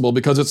possible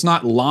because it's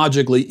not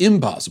logically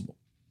impossible.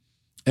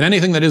 And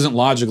anything that isn't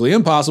logically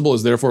impossible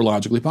is therefore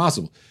logically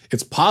possible.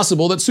 It's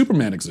possible that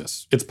Superman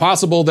exists. It's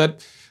possible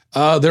that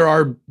there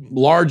are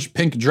large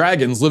pink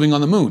dragons living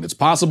on the moon. It's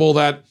possible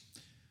that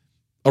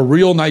a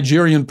real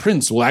Nigerian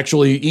prince will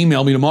actually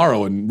email me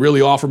tomorrow and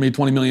really offer me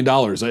 $20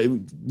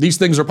 million. These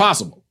things are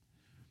possible.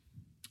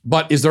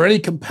 But is there any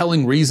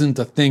compelling reason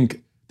to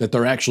think that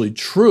they're actually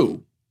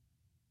true?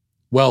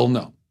 Well,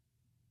 no.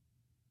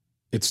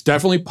 It's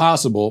definitely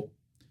possible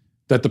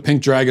that the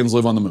pink dragons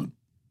live on the moon.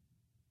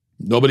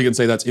 Nobody can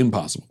say that's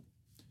impossible.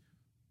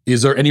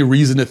 Is there any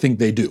reason to think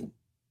they do?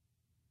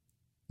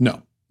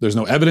 No, there's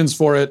no evidence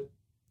for it.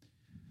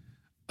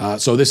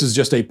 So this is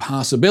just a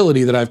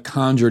possibility that I've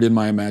conjured in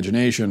my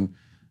imagination.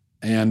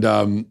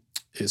 And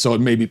so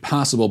it may be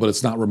possible, but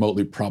it's not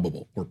remotely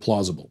probable or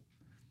plausible.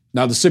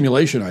 Now, the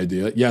simulation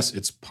idea, yes,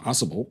 it's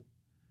possible.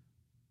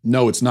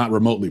 No, it's not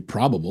remotely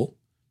probable.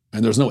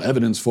 And there's no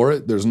evidence for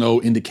it. There's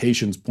no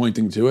indications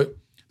pointing to it.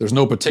 There's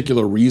no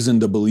particular reason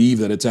to believe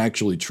that it's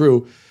actually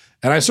true.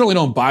 And I certainly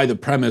don't buy the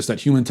premise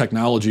that human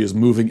technology is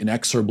moving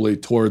inexorably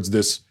towards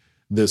this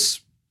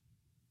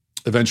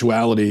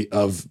eventuality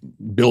of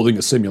building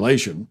a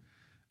simulation.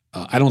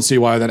 I don't see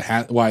why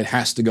it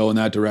has to go in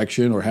that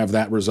direction or have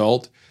that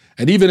result.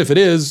 And even if it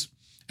is,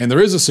 and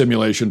there is a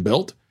simulation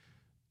built,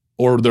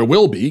 or there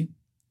will be,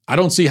 I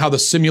don't see how the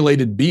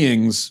simulated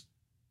beings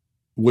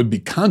would be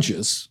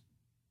conscious.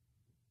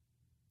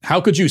 How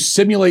could you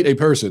simulate a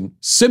person,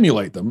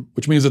 simulate them,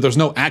 which means that there's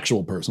no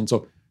actual person.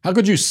 So how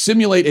could you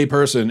simulate a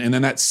person and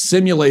then that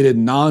simulated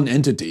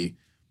non-entity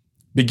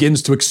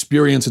begins to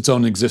experience its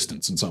own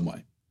existence in some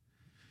way?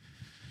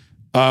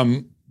 I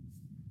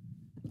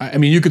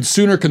mean, you could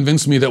sooner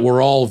convince me that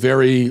we're all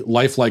very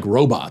lifelike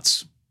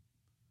robots.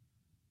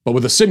 But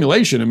with a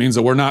simulation, it means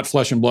that we're not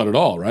flesh and blood at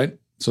all, right?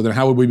 So then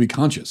how would we be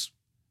conscious?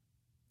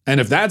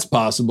 And if that's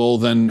possible,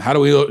 then how do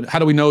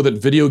we know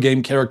that video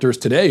game characters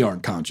today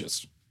aren't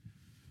conscious?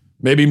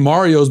 Maybe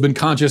Mario's been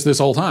conscious this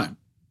whole time.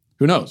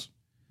 Who knows?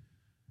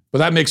 But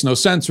that makes no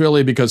sense,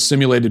 really, because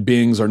simulated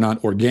beings are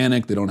not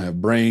organic. They don't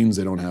have brains.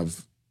 They don't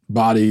have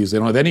bodies. They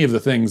don't have any of the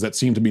things that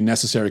seem to be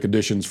necessary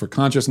conditions for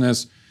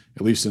consciousness,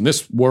 at least in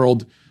this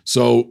world.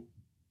 So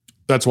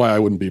that's why I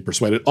wouldn't be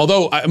persuaded.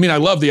 Although, I mean, I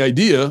love the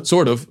idea,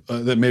 sort of,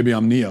 that maybe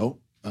I'm Neo.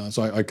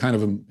 So I kind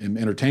of am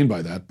entertained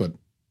by that, but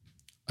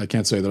I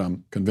can't say that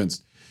I'm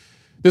convinced.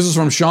 This is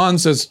from Sean,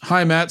 says,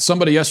 "Hi, Matt.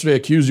 Somebody yesterday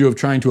accused you of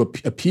trying to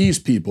appease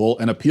people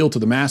and appeal to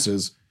the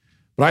masses,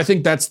 but I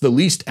think that's the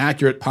least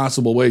accurate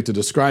possible way to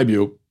describe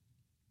you.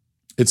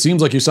 It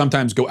seems like you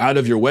sometimes go out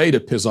of your way to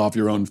piss off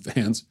your own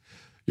fans.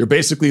 You're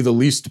basically the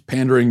least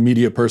pandering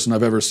media person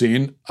I've ever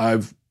seen.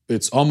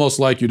 It's almost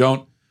like you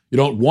don't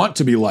want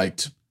to be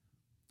liked.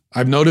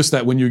 I've noticed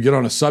that when you get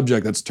on a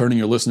subject that's turning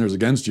your listeners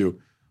against you,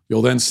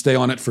 you'll then stay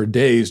on it for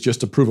days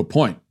just to prove a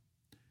point.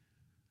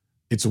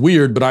 It's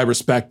weird, but I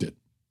respect it.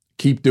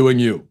 Keep doing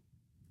you."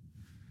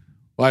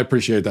 Well, I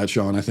appreciate that,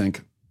 Sean, I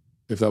think,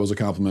 if that was a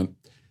compliment.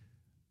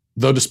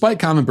 Though despite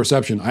common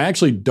perception, I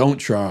actually don't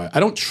try. I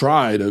don't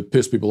try to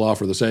piss people off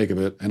for the sake of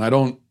it, and I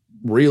don't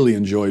really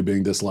enjoy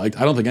being disliked.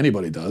 I don't think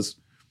anybody does.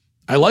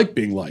 I like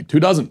being liked.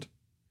 Who doesn't?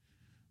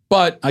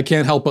 But I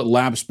can't help but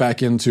lapse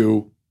back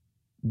into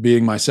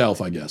being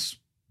myself, I guess.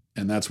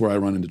 And that's where I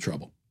run into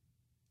trouble.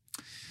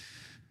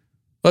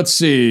 Let's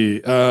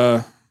see.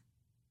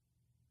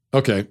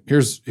 Okay,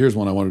 here's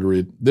one I wanted to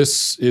read.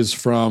 This is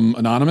from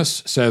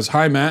Anonymous. Says,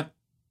 "Hi, Matt."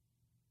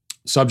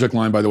 Subject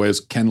line, by the way, is,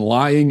 "Can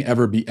lying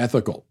ever be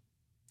ethical?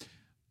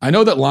 I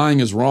know that lying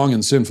is wrong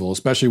and sinful,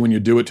 especially when you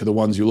do it to the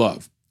ones you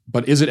love.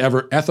 But is it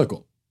ever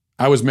ethical?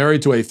 I was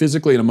married to a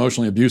physically and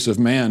emotionally abusive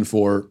man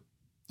for,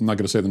 I'm not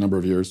going to say the number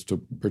of years to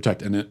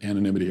protect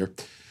anonymity here.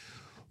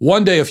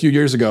 One day a few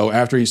years ago,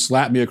 after he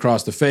slapped me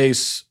across the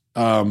face,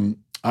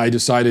 I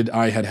decided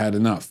I had had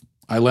enough.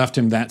 I left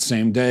him that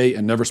same day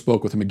and never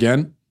spoke with him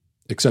again,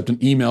 except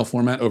in email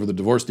format over the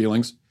divorce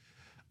dealings.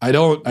 I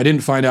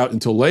didn't find out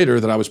until later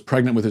that I was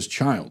pregnant with his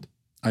child.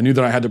 I knew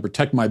that I had to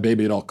protect my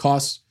baby at all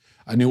costs.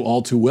 I knew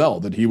all too well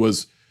that he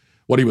was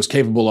what he was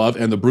capable of,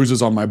 and the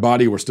bruises on my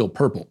body were still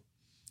purple.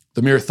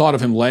 The mere thought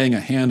of him laying a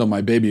hand on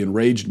my baby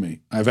enraged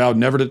me. I vowed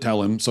never to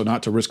tell him, so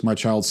not to risk my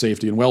child's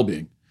safety and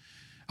well-being.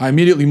 I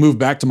immediately moved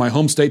back to my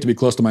home state to be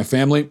close to my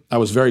family. I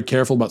was very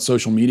careful about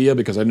social media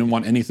because I didn't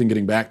want anything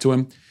getting back to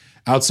him.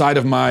 Outside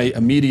of my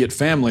immediate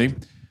family,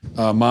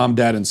 mom,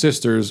 dad, and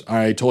sisters,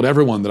 I told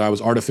everyone that I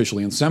was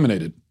artificially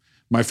inseminated.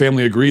 My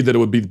family agreed that it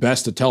would be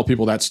best to tell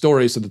people that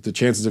story so that the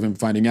chances of him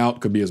finding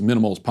out could be as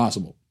minimal as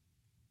possible.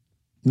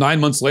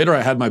 9 months later,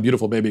 I had my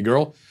beautiful baby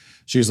girl.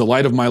 She's the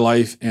light of my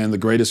life and the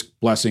greatest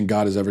blessing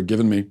God has ever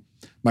given me.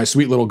 My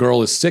sweet little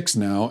girl is 6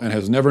 now and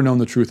has never known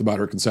the truth about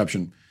her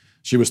conception.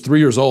 She was 3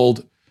 years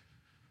old.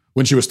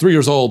 When she was 3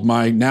 years old,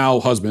 my now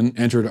husband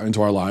entered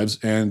into our lives,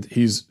 and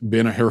he's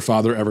been her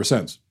father ever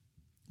since.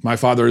 My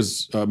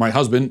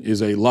husband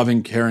is a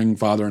loving, caring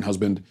father and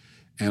husband,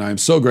 and I'm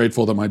so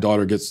grateful that my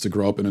daughter gets to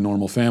grow up in a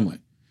normal family.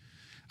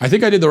 I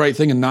think I did the right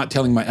thing in not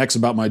telling my ex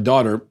about my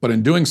daughter, but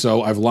in doing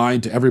so, I've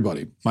lied to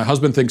everybody. My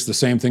husband thinks the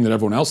same thing that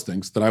everyone else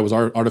thinks, that I was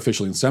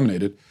artificially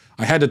inseminated.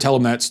 I had to tell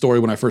him that story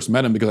when I first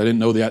met him because I didn't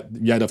know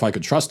yet if I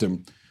could trust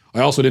him.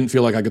 I also didn't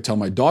feel like I could tell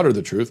my daughter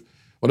the truth.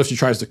 What if she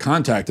tries to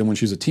contact him when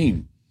she's a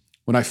teen?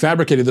 When I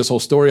fabricated this whole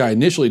story, I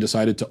initially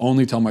decided to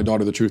only tell my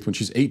daughter the truth when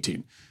she's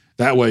 18.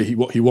 That way,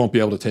 he won't be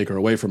able to take her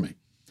away from me.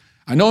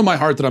 I know in my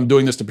heart that I'm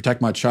doing this to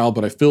protect my child,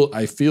 but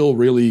I feel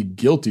really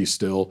guilty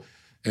still,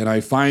 and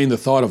I find the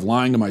thought of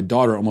lying to my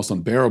daughter almost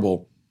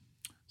unbearable.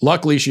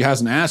 Luckily, she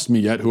hasn't asked me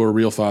yet who her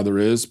real father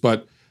is,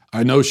 but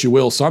I know she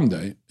will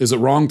someday. Is it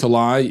wrong to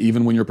lie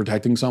even when you're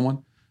protecting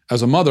someone?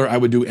 As a mother, I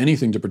would do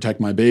anything to protect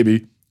my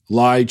baby,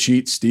 lie,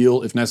 cheat,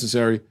 steal if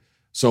necessary.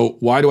 So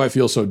why do I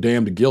feel so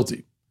damned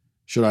guilty?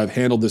 Should I have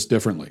handled this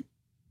differently?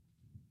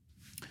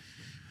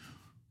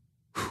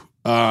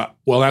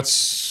 Well,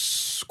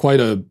 that's quite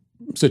a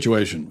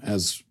situation,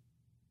 as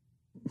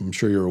I'm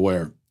sure you're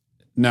aware.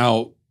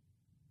 Now,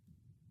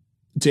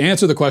 to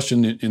answer the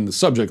question in the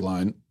subject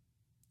line,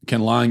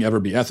 can lying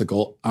ever be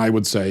ethical? I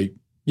would say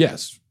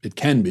yes, it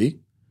can be.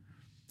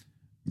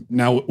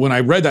 Now, when I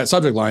read that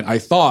subject line, I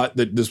thought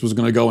that this was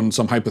going to go in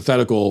some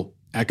hypothetical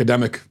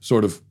academic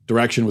sort of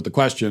direction with the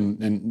question,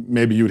 and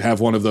maybe you'd have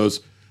one of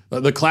those.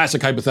 The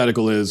classic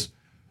hypothetical is,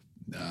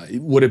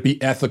 would it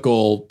be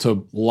ethical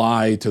to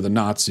lie to the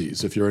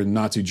Nazis if you're in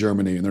Nazi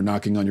Germany and they're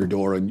knocking on your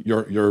door and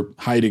you're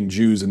hiding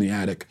Jews in the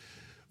attic?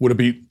 Would it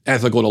be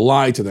ethical to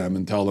lie to them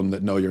and tell them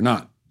that no, you're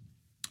not?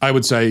 I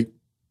would say,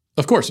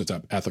 of course it's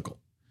ethical.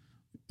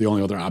 The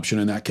only other option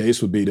in that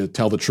case would be to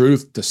tell the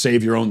truth, to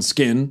save your own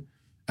skin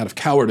out of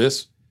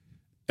cowardice,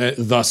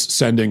 thus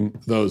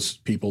sending those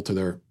people to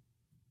their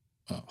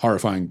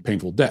horrifying,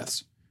 painful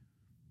deaths.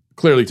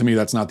 Clearly, to me,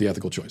 that's not the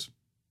ethical choice.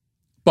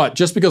 But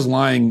just because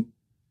lying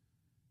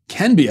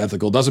can be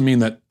ethical doesn't mean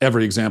that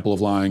every example of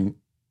lying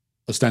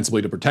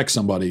ostensibly to protect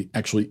somebody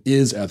actually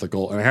is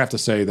ethical. And I have to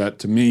say that,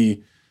 to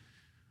me,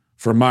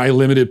 from my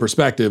limited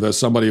perspective as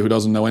somebody who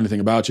doesn't know anything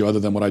about you other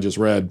than what I just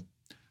read,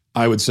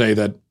 I would say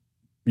that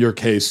your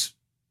case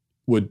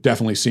would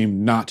definitely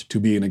seem not to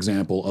be an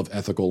example of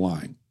ethical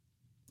lying.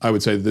 I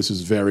would say that this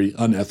is very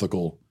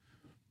unethical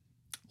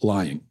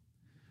lying.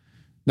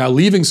 Now,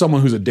 leaving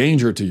someone who's a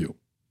danger to you,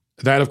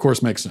 that of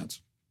course makes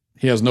sense.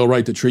 He has no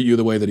right to treat you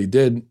the way that he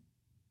did.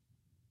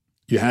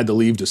 You had to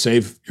leave to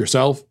save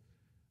yourself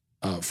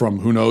from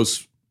who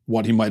knows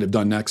what he might have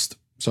done next.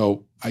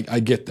 So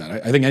I get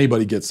that. I think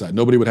anybody gets that.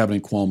 Nobody would have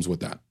any qualms with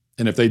that.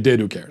 And if they did,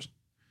 who cares?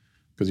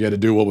 Because you had to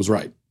do what was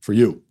right for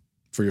you,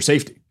 for your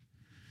safety.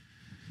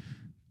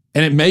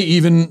 And it may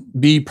even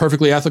be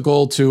perfectly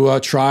ethical to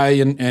try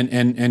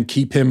and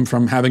keep him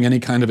from having any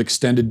kind of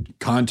extended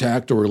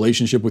contact or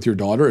relationship with your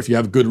daughter. If you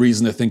have good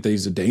reason to think that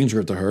he's a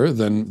danger to her,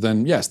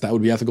 then yes, that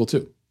would be ethical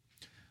too.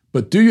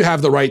 But do you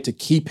have the right to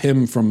keep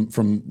him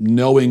from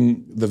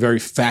knowing the very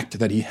fact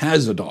that he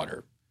has a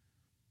daughter?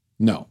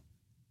 No.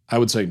 I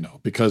would say no,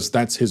 because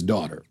that's his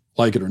daughter,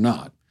 like it or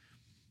not.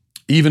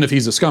 Even if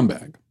he's a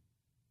scumbag,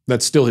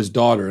 that's still his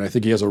daughter, and I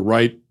think he has a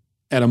right,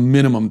 at a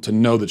minimum, to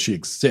know that she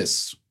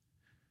exists.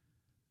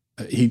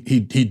 He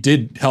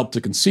did help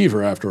to conceive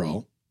her, after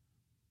all.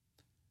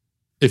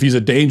 If he's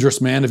a dangerous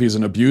man, if he's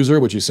an abuser,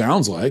 which he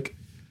sounds like,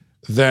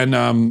 then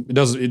it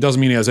doesn't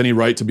mean he has any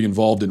right to be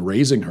involved in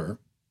raising her.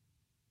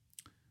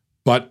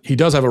 But he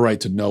does have a right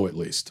to know, at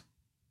least.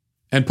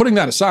 And putting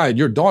that aside,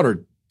 your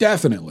daughter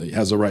definitely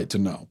has a right to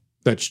know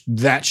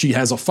that she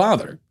has a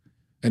father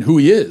and who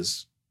he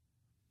is,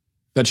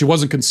 that she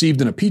wasn't conceived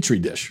in a petri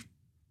dish.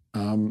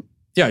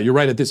 Yeah, you're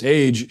right. At this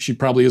age, she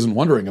probably isn't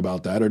wondering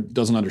about that or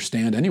doesn't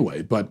understand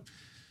anyway. But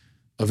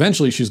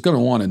eventually, she's going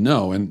to want to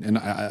know, and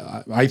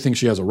I think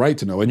she has a right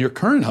to know. And your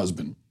current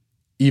husband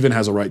even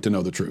has a right to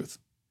know the truth.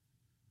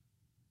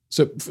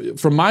 So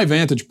from my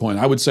vantage point,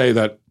 I would say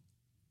that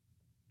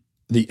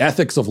the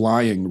ethics of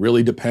lying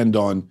really depend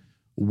on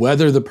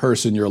whether the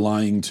person you're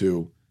lying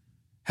to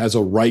has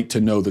a right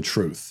to know the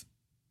truth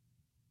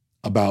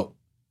about,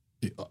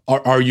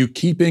 are you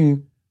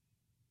keeping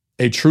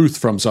a truth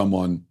from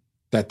someone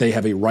that they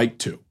have a right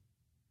to?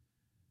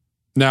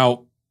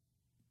 Now,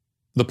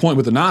 the point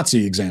with the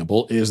Nazi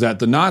example is that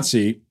the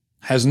Nazi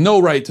has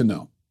no right to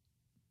know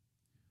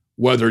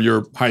whether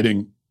you're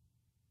hiding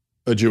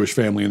a Jewish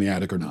family in the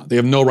attic or not. They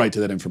have no right to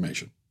that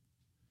information.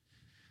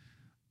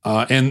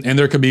 And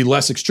there could be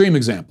less extreme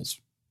examples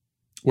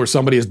where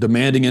somebody is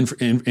demanding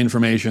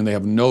information, they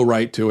have no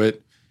right to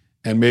it,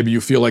 and maybe you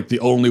feel like the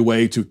only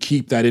way to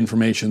keep that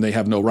information they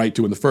have no right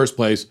to in the first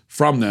place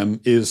from them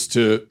is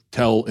to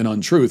tell an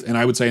untruth. And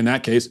I would say in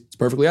that case, it's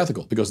perfectly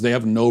ethical because they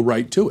have no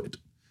right to it,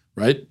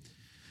 right?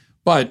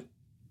 But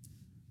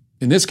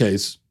in this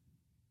case,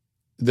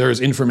 there's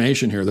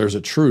information here, there's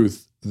a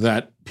truth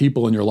that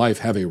people in your life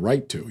have a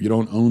right to. You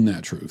don't own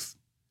that truth.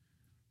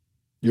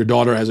 Your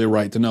daughter has a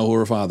right to know who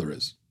her father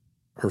is.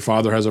 Her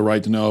father has a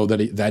right to know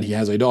that he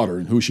has a daughter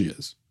and who she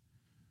is.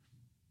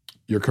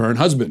 Your current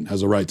husband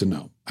has a right to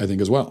know, I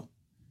think, as well.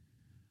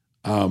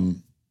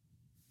 And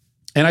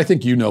I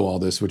think you know all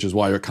this, which is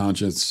why your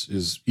conscience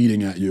is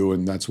eating at you,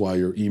 and that's why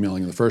you're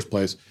emailing in the first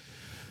place.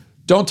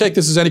 Don't take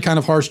this as any kind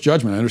of harsh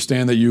judgment. I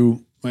understand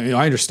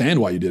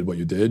why you did what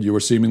you did. You were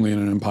seemingly in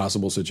an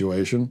impossible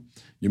situation.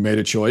 You made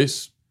a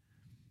choice.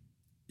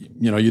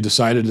 You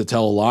decided to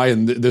tell a lie,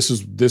 and this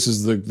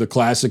is the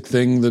classic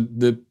thing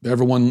that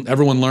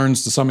everyone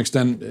learns to some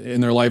extent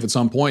in their life at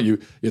some point. You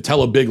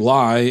tell a big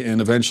lie,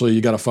 and eventually you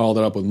got to follow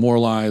that up with more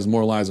lies, and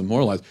more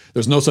lies.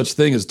 There's no such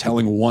thing as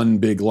telling one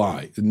big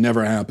lie. It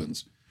never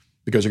happens,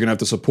 because you're going to have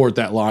to support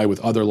that lie with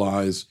other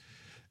lies,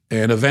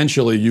 and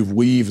eventually you've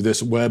weaved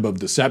this web of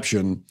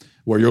deception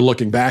where you're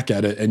looking back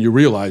at it and you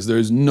realize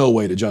there's no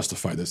way to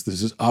justify this.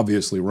 This is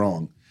obviously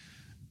wrong.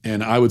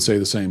 And I would say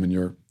the same in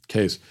your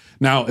case.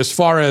 Now, as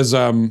far as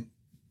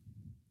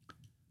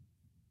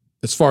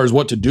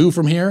what to do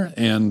from here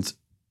and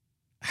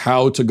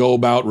how to go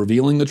about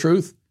revealing the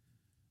truth,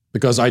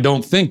 because I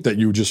don't think that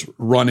you just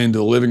run into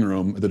the living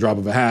room at the drop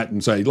of a hat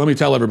and say, let me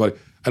tell everybody.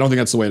 I don't think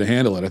that's the way to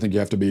handle it. I think you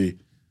have to be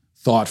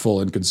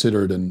thoughtful and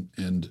considered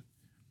and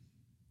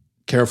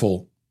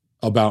careful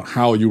about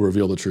how you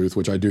reveal the truth,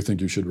 which I do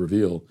think you should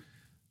reveal.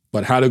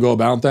 But how to go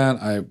about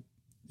that,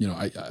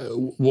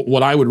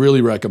 what I would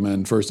really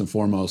recommend first and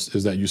foremost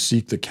is that you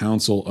seek the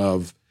counsel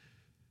of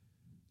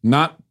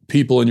not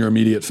people in your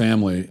immediate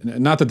family.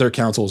 Not that their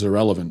counsel is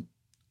irrelevant,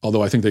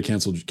 although I think they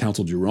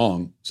counseled you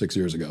wrong 6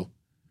 years ago.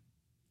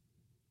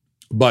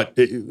 But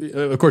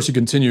of course, you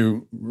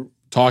continue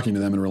talking to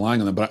them and relying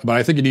on them. But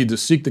I think you need to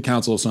seek the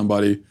counsel of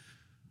somebody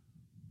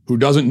who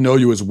doesn't know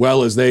you as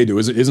well as they do,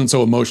 isn't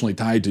so emotionally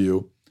tied to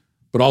you,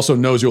 but also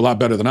knows you a lot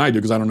better than I do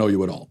because I don't know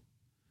you at all.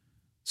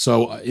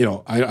 So, I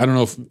don't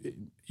know if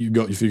you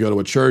go to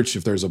a church,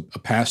 if there's a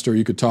pastor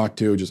you could talk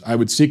to, I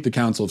would seek the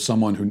counsel of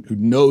someone who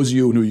knows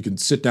you and who you can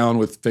sit down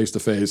with face to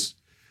face,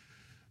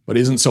 but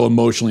isn't so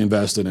emotionally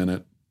invested in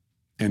it,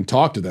 and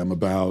talk to them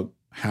about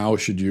how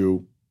should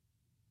you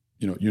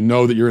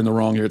that you're in the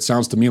wrong here. It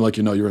sounds to me like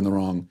you're in the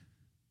wrong.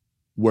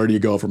 Where do you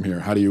go from here?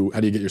 How do you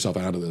get yourself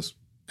out of this?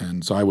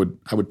 And so I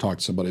would talk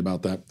to somebody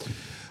about that.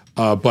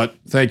 But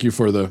thank you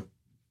for the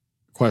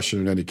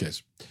question in any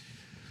case.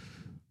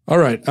 All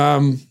right.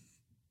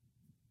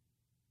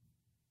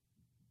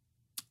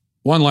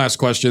 One last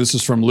question. This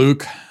is from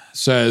Luke.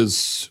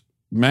 Says,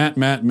 Matt.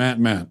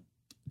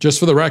 Just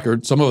for the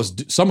record, some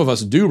of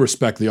us do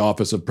respect the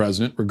office of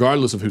president,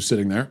 regardless of who's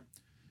sitting there.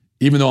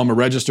 Even though I'm a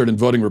registered and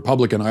voting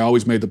Republican, I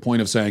always made the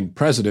point of saying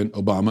President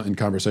Obama in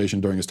conversation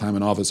during his time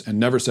in office, and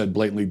never said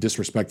blatantly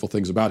disrespectful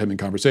things about him in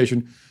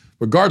conversation,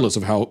 regardless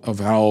of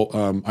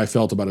how I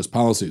felt about his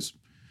policies.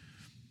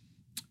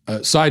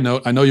 Side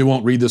note, I know you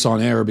won't read this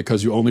on air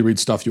because you only read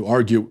stuff you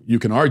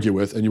can argue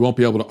with, and you won't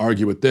be able to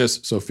argue with this,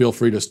 so feel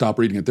free to stop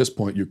reading at this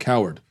point, you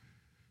coward.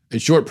 A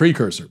short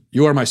precursor.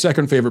 You are my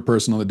second favorite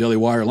person on the Daily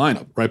Wire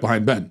lineup, right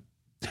behind Ben.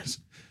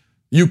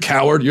 You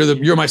coward,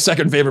 you're my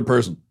second favorite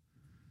person.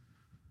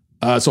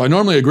 So I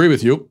normally agree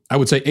with you. I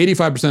would say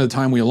 85% of the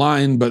time we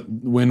align, but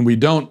when we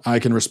don't, I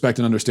can respect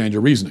and understand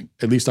your reasoning.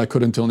 At least I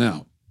could until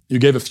now. You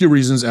gave a few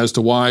reasons as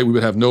to why we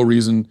would have no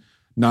reason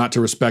not to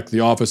respect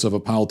the office of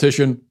a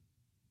politician.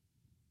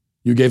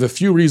 You gave a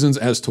few reasons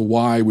as to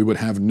why we would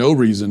have no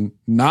reason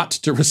not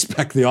to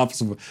respect the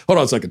office of hold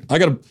on a second. I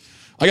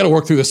gotta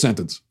work through this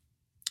sentence.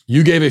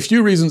 You gave a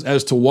few reasons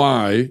as to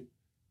why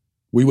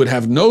we would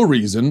have no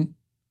reason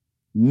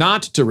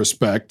not to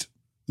respect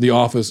the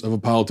office of a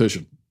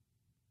politician.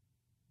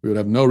 We would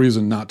have no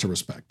reason not to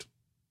respect.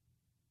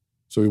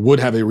 So we would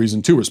have a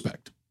reason to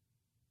respect.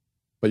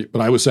 But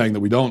I was saying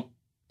that we don't.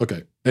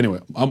 Okay. Anyway,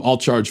 I'll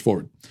charge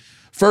forward.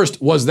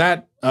 First was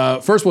that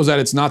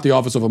it's not the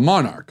office of a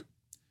monarch.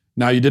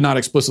 Now, you did not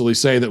explicitly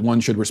say that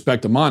one should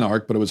respect a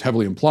monarch, but it was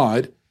heavily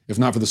implied, if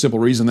not for the simple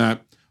reason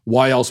that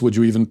why else would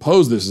you even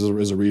pose this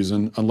as a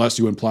reason unless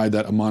you implied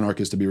that a monarch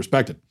is to be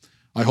respected?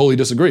 I wholly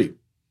disagree.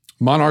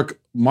 Monarch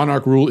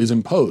rule is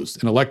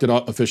imposed, and elected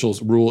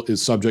officials' rule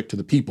is subject to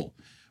the people.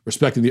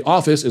 Respecting the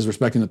office is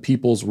respecting the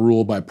people's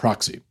rule by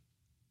proxy.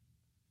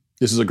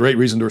 This is a great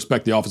reason to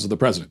respect the office of the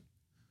president.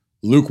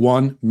 Luke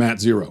 1, Matt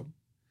 0.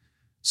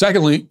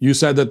 Secondly, you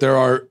said that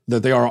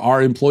they are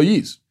our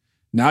employees.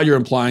 Now you're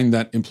implying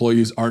that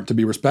employees aren't to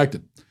be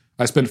respected.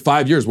 I spent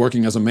 5 years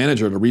working as a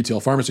manager at a retail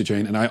pharmacy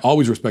chain, and I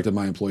always respected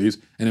my employees,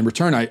 and in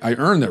return, I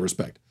earned that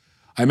respect.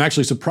 I'm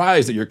actually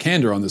surprised at your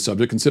candor on this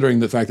subject, considering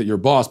the fact that your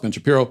boss, Ben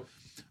Shapiro,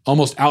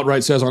 almost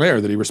outright says on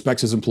air that he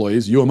respects his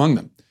employees, you among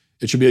them.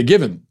 It should be a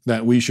given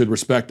that we should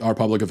respect our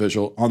public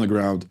official on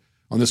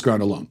this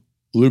ground alone.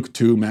 Luke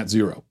 2, Matt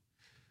 0.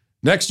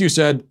 Next, you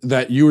said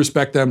that you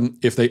respect them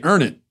if they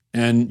earn it,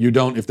 and you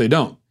don't if they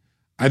don't.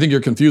 I think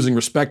you're confusing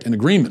respect and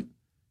agreement.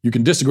 You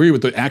can disagree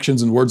with the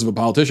actions and words of a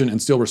politician and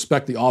still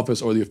respect the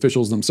office or the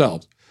officials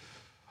themselves.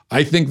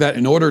 I think that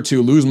in order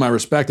to lose my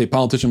respect, a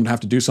politician would have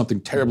to do something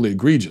terribly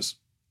egregious.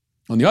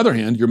 On the other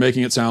hand, you're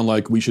making it sound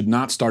like we should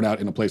not start out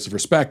in a place of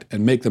respect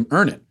and make them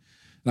earn it.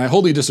 And I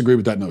wholly disagree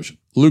with that notion.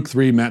 Luke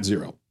 3, Matt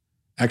 0.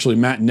 Actually,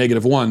 Matt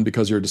 -1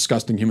 because you're a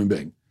disgusting human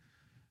being.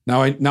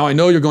 Now I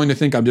know you're going to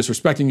think I'm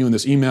disrespecting you in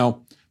this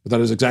email, but that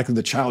is exactly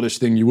the childish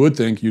thing you would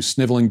think, you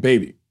sniveling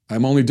baby.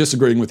 I'm only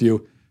disagreeing with you,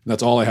 and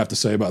that's all I have to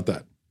say about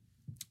that.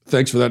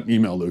 Thanks for that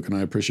email, Luke, and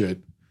I appreciate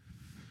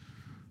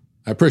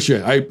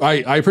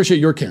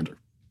your candor.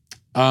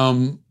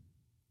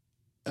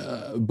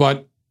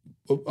 But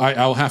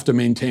I'll have to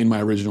maintain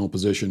my original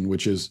position,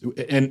 which is,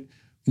 and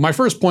my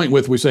first point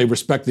with, we say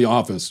respect the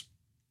office.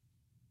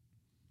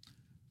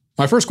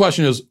 My first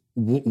question is,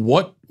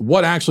 what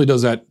actually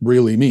does that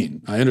really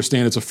mean? I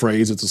understand it's a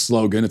phrase, it's a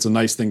slogan, it's a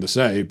nice thing to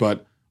say,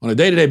 but on a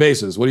day-to-day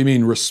basis, what do you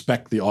mean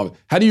respect the office?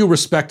 How do you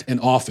respect an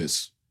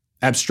office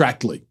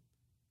abstractly?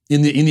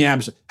 In the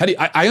abstract,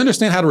 I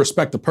understand how to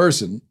respect the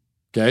person,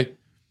 okay?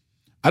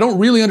 I don't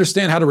really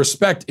understand how to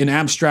respect an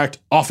abstract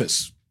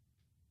office.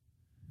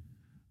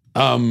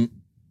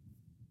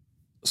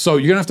 So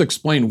you're going to have to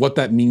explain what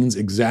that means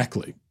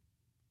exactly.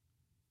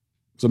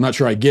 So I'm not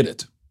sure I get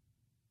it.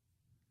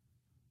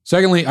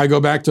 Secondly, I go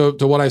back to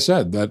what I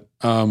said, that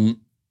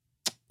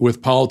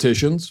with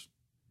politicians,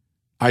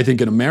 I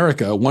think in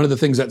America, one of the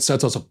things that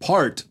sets us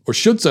apart, or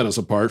should set us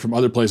apart from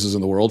other places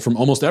in the world, from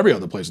almost every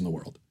other place in the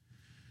world,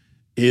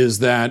 is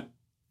that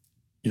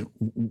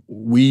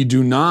we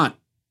do not,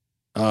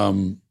 we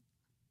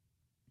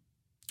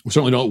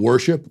certainly don't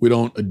worship, we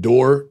don't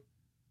adore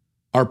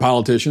our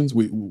politicians.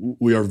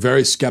 We are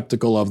very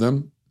skeptical of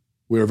them.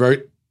 We are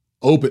very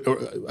open.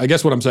 I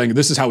guess what I'm saying,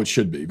 this is how it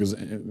should be, because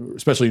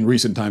especially in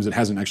recent times, it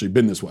hasn't actually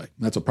been this way.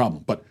 That's a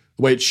problem. But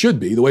the way it should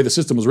be, the way the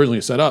system was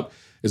originally set up,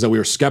 is that we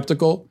are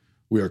skeptical,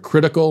 we are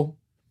critical,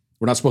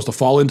 we're not supposed to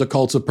fall into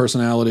cults of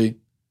personality.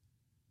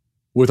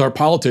 With our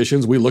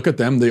politicians, we look at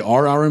them, they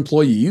are our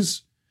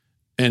employees,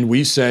 and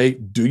we say,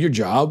 do your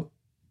job.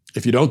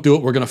 If you don't do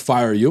it, we're going to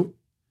fire you.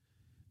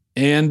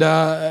 And,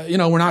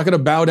 we're not going to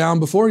bow down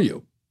before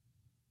you.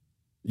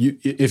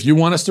 If you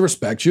want us to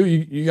respect you,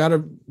 you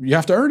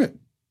have to earn it.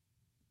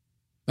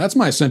 That's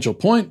my essential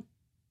point.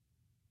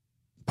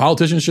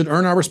 Politicians should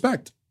earn our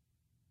respect.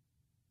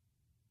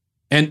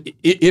 And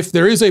if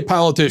there is a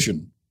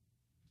politician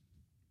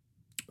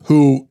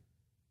who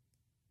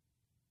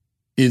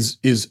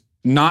is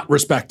not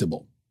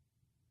respectable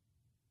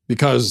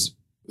because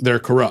they're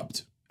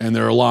corrupt and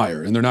they're a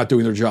liar and they're not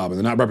doing their job and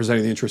they're not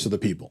representing the interests of the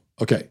people,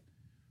 okay.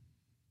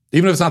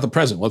 Even if it's not the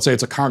president, let's say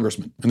it's a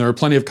congressman, and there are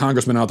plenty of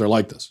congressmen out there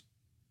like this,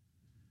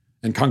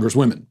 and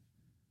congresswomen.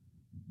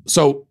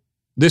 So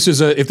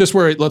if this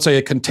were, let's say,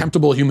 a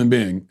contemptible human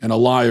being and a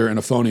liar and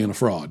a phony and a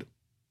fraud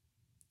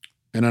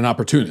and an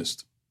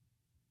opportunist,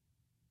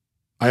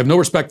 I have no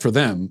respect for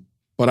them,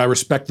 but I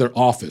respect their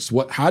office.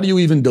 How do you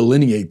even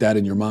delineate that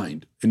in your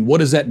mind? And what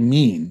does that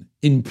mean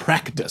in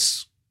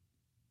practice?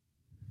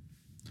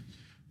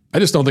 I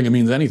just don't think it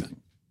means anything.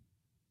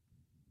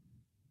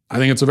 I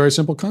think it's a very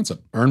simple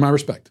concept. Earn my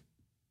respect.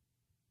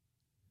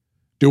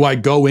 Do I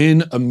go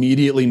in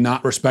immediately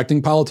not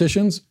respecting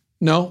politicians?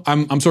 No,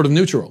 I'm sort of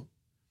neutral.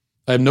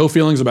 I have no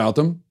feelings about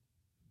them.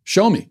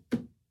 Show me.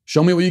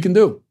 Show me what you can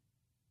do.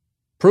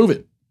 Prove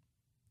it.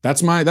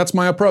 That's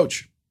my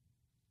approach.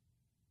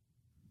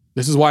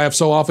 This is why I've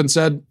so often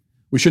said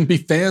we shouldn't be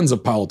fans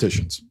of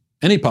politicians,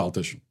 any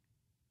politician.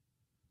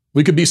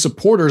 We could be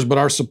supporters, but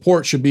our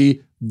support should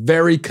be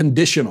very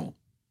conditional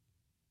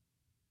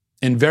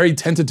and very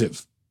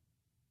tentative.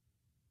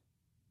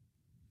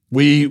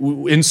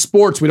 In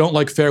sports, we don't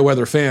like fair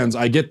weather fans.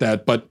 I get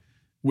that, but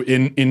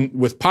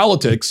with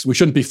politics, we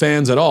shouldn't be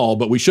fans at all,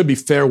 but we should be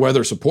fair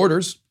weather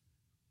supporters.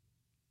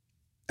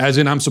 As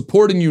in, I'm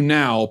supporting you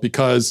now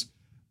because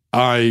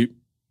I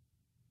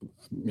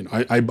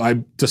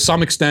to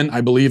some extent,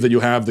 I believe that you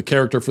have the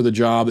character for the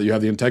job, that you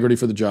have the integrity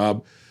for the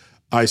job.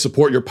 I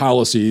support your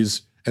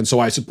policies, and so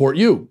I support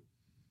you.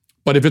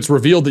 But if it's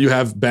revealed that you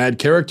have bad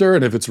character,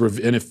 and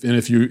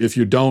if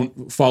you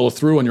don't follow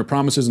through on your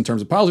promises in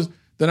terms of policies,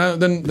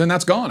 then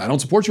that's gone. I don't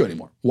support you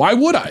anymore. Why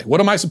would I?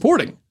 What am I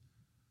supporting?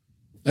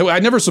 I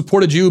never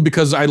supported you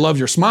because I love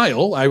your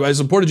smile. I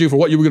supported you for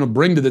what you were going to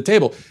bring to the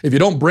table. If you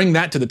don't bring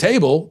that to the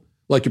table,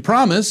 like you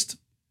promised,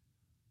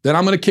 then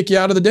I'm going to kick you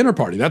out of the dinner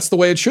party. That's the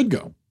way it should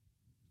go.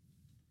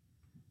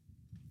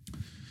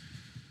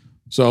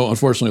 So,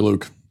 unfortunately,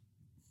 Luke,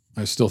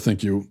 I still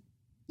think you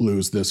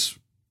lose this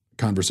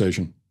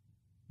conversation.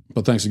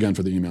 But thanks again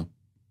for the email.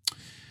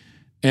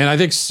 And I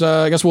guess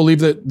we'll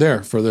leave it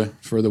there for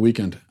the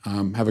weekend.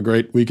 Have a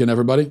great weekend,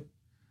 everybody.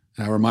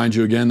 And I remind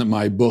you again that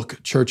my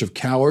book, Church of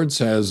Cowards,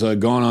 has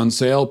gone on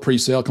sale.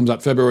 Pre-sale comes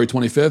out February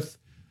 25th.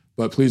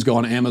 But please go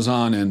on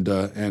Amazon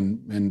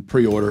and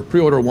pre-order.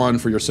 Pre-order one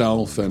for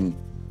yourself and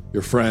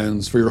your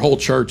friends, for your whole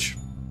church.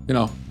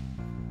 I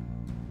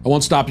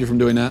won't stop you from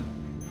doing that.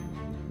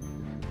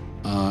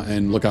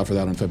 And look out for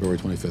that on February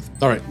 25th.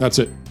 All right, that's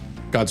it.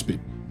 Godspeed.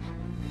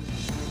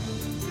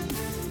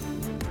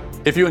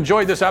 If you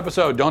enjoyed this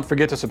episode, don't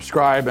forget to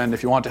subscribe. And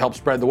if you want to help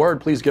spread the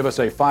word, please give us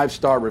a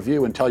 5-star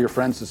review and tell your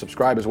friends to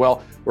subscribe as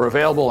well. We're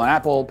available on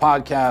Apple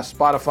Podcasts,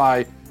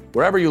 Spotify,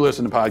 wherever you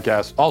listen to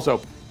podcasts.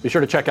 Also, be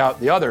sure to check out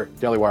the other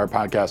Daily Wire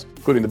podcasts,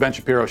 including The Ben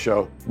Shapiro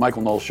Show,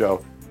 Michael Knowles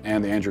Show,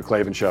 and The Andrew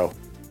Klavan Show.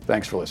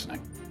 Thanks for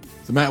listening.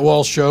 The Matt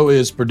Walsh Show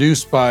is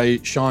produced by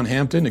Sean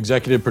Hampton,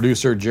 executive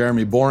producer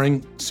Jeremy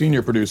Boring,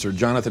 senior producer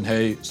Jonathan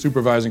Hay,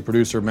 supervising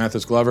producer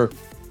Mathis Glover,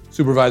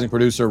 supervising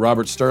producer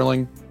Robert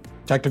Sterling,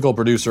 technical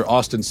producer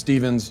Austin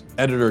Stevens,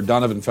 editor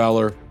Donovan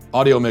Fowler,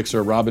 audio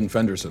mixer Robin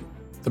Fenderson.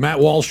 The Matt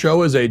Walsh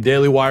Show is a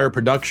Daily Wire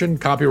production,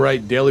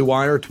 copyright Daily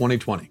Wire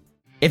 2020.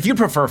 If you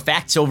prefer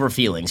facts over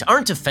feelings,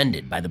 aren't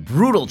offended by the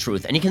brutal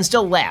truth, and you can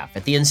still laugh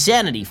at the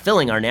insanity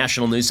filling our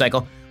national news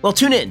cycle, well,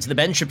 tune in to The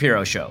Ben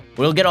Shapiro Show.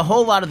 We'll get a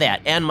whole lot of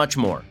that and much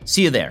more.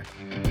 See you there.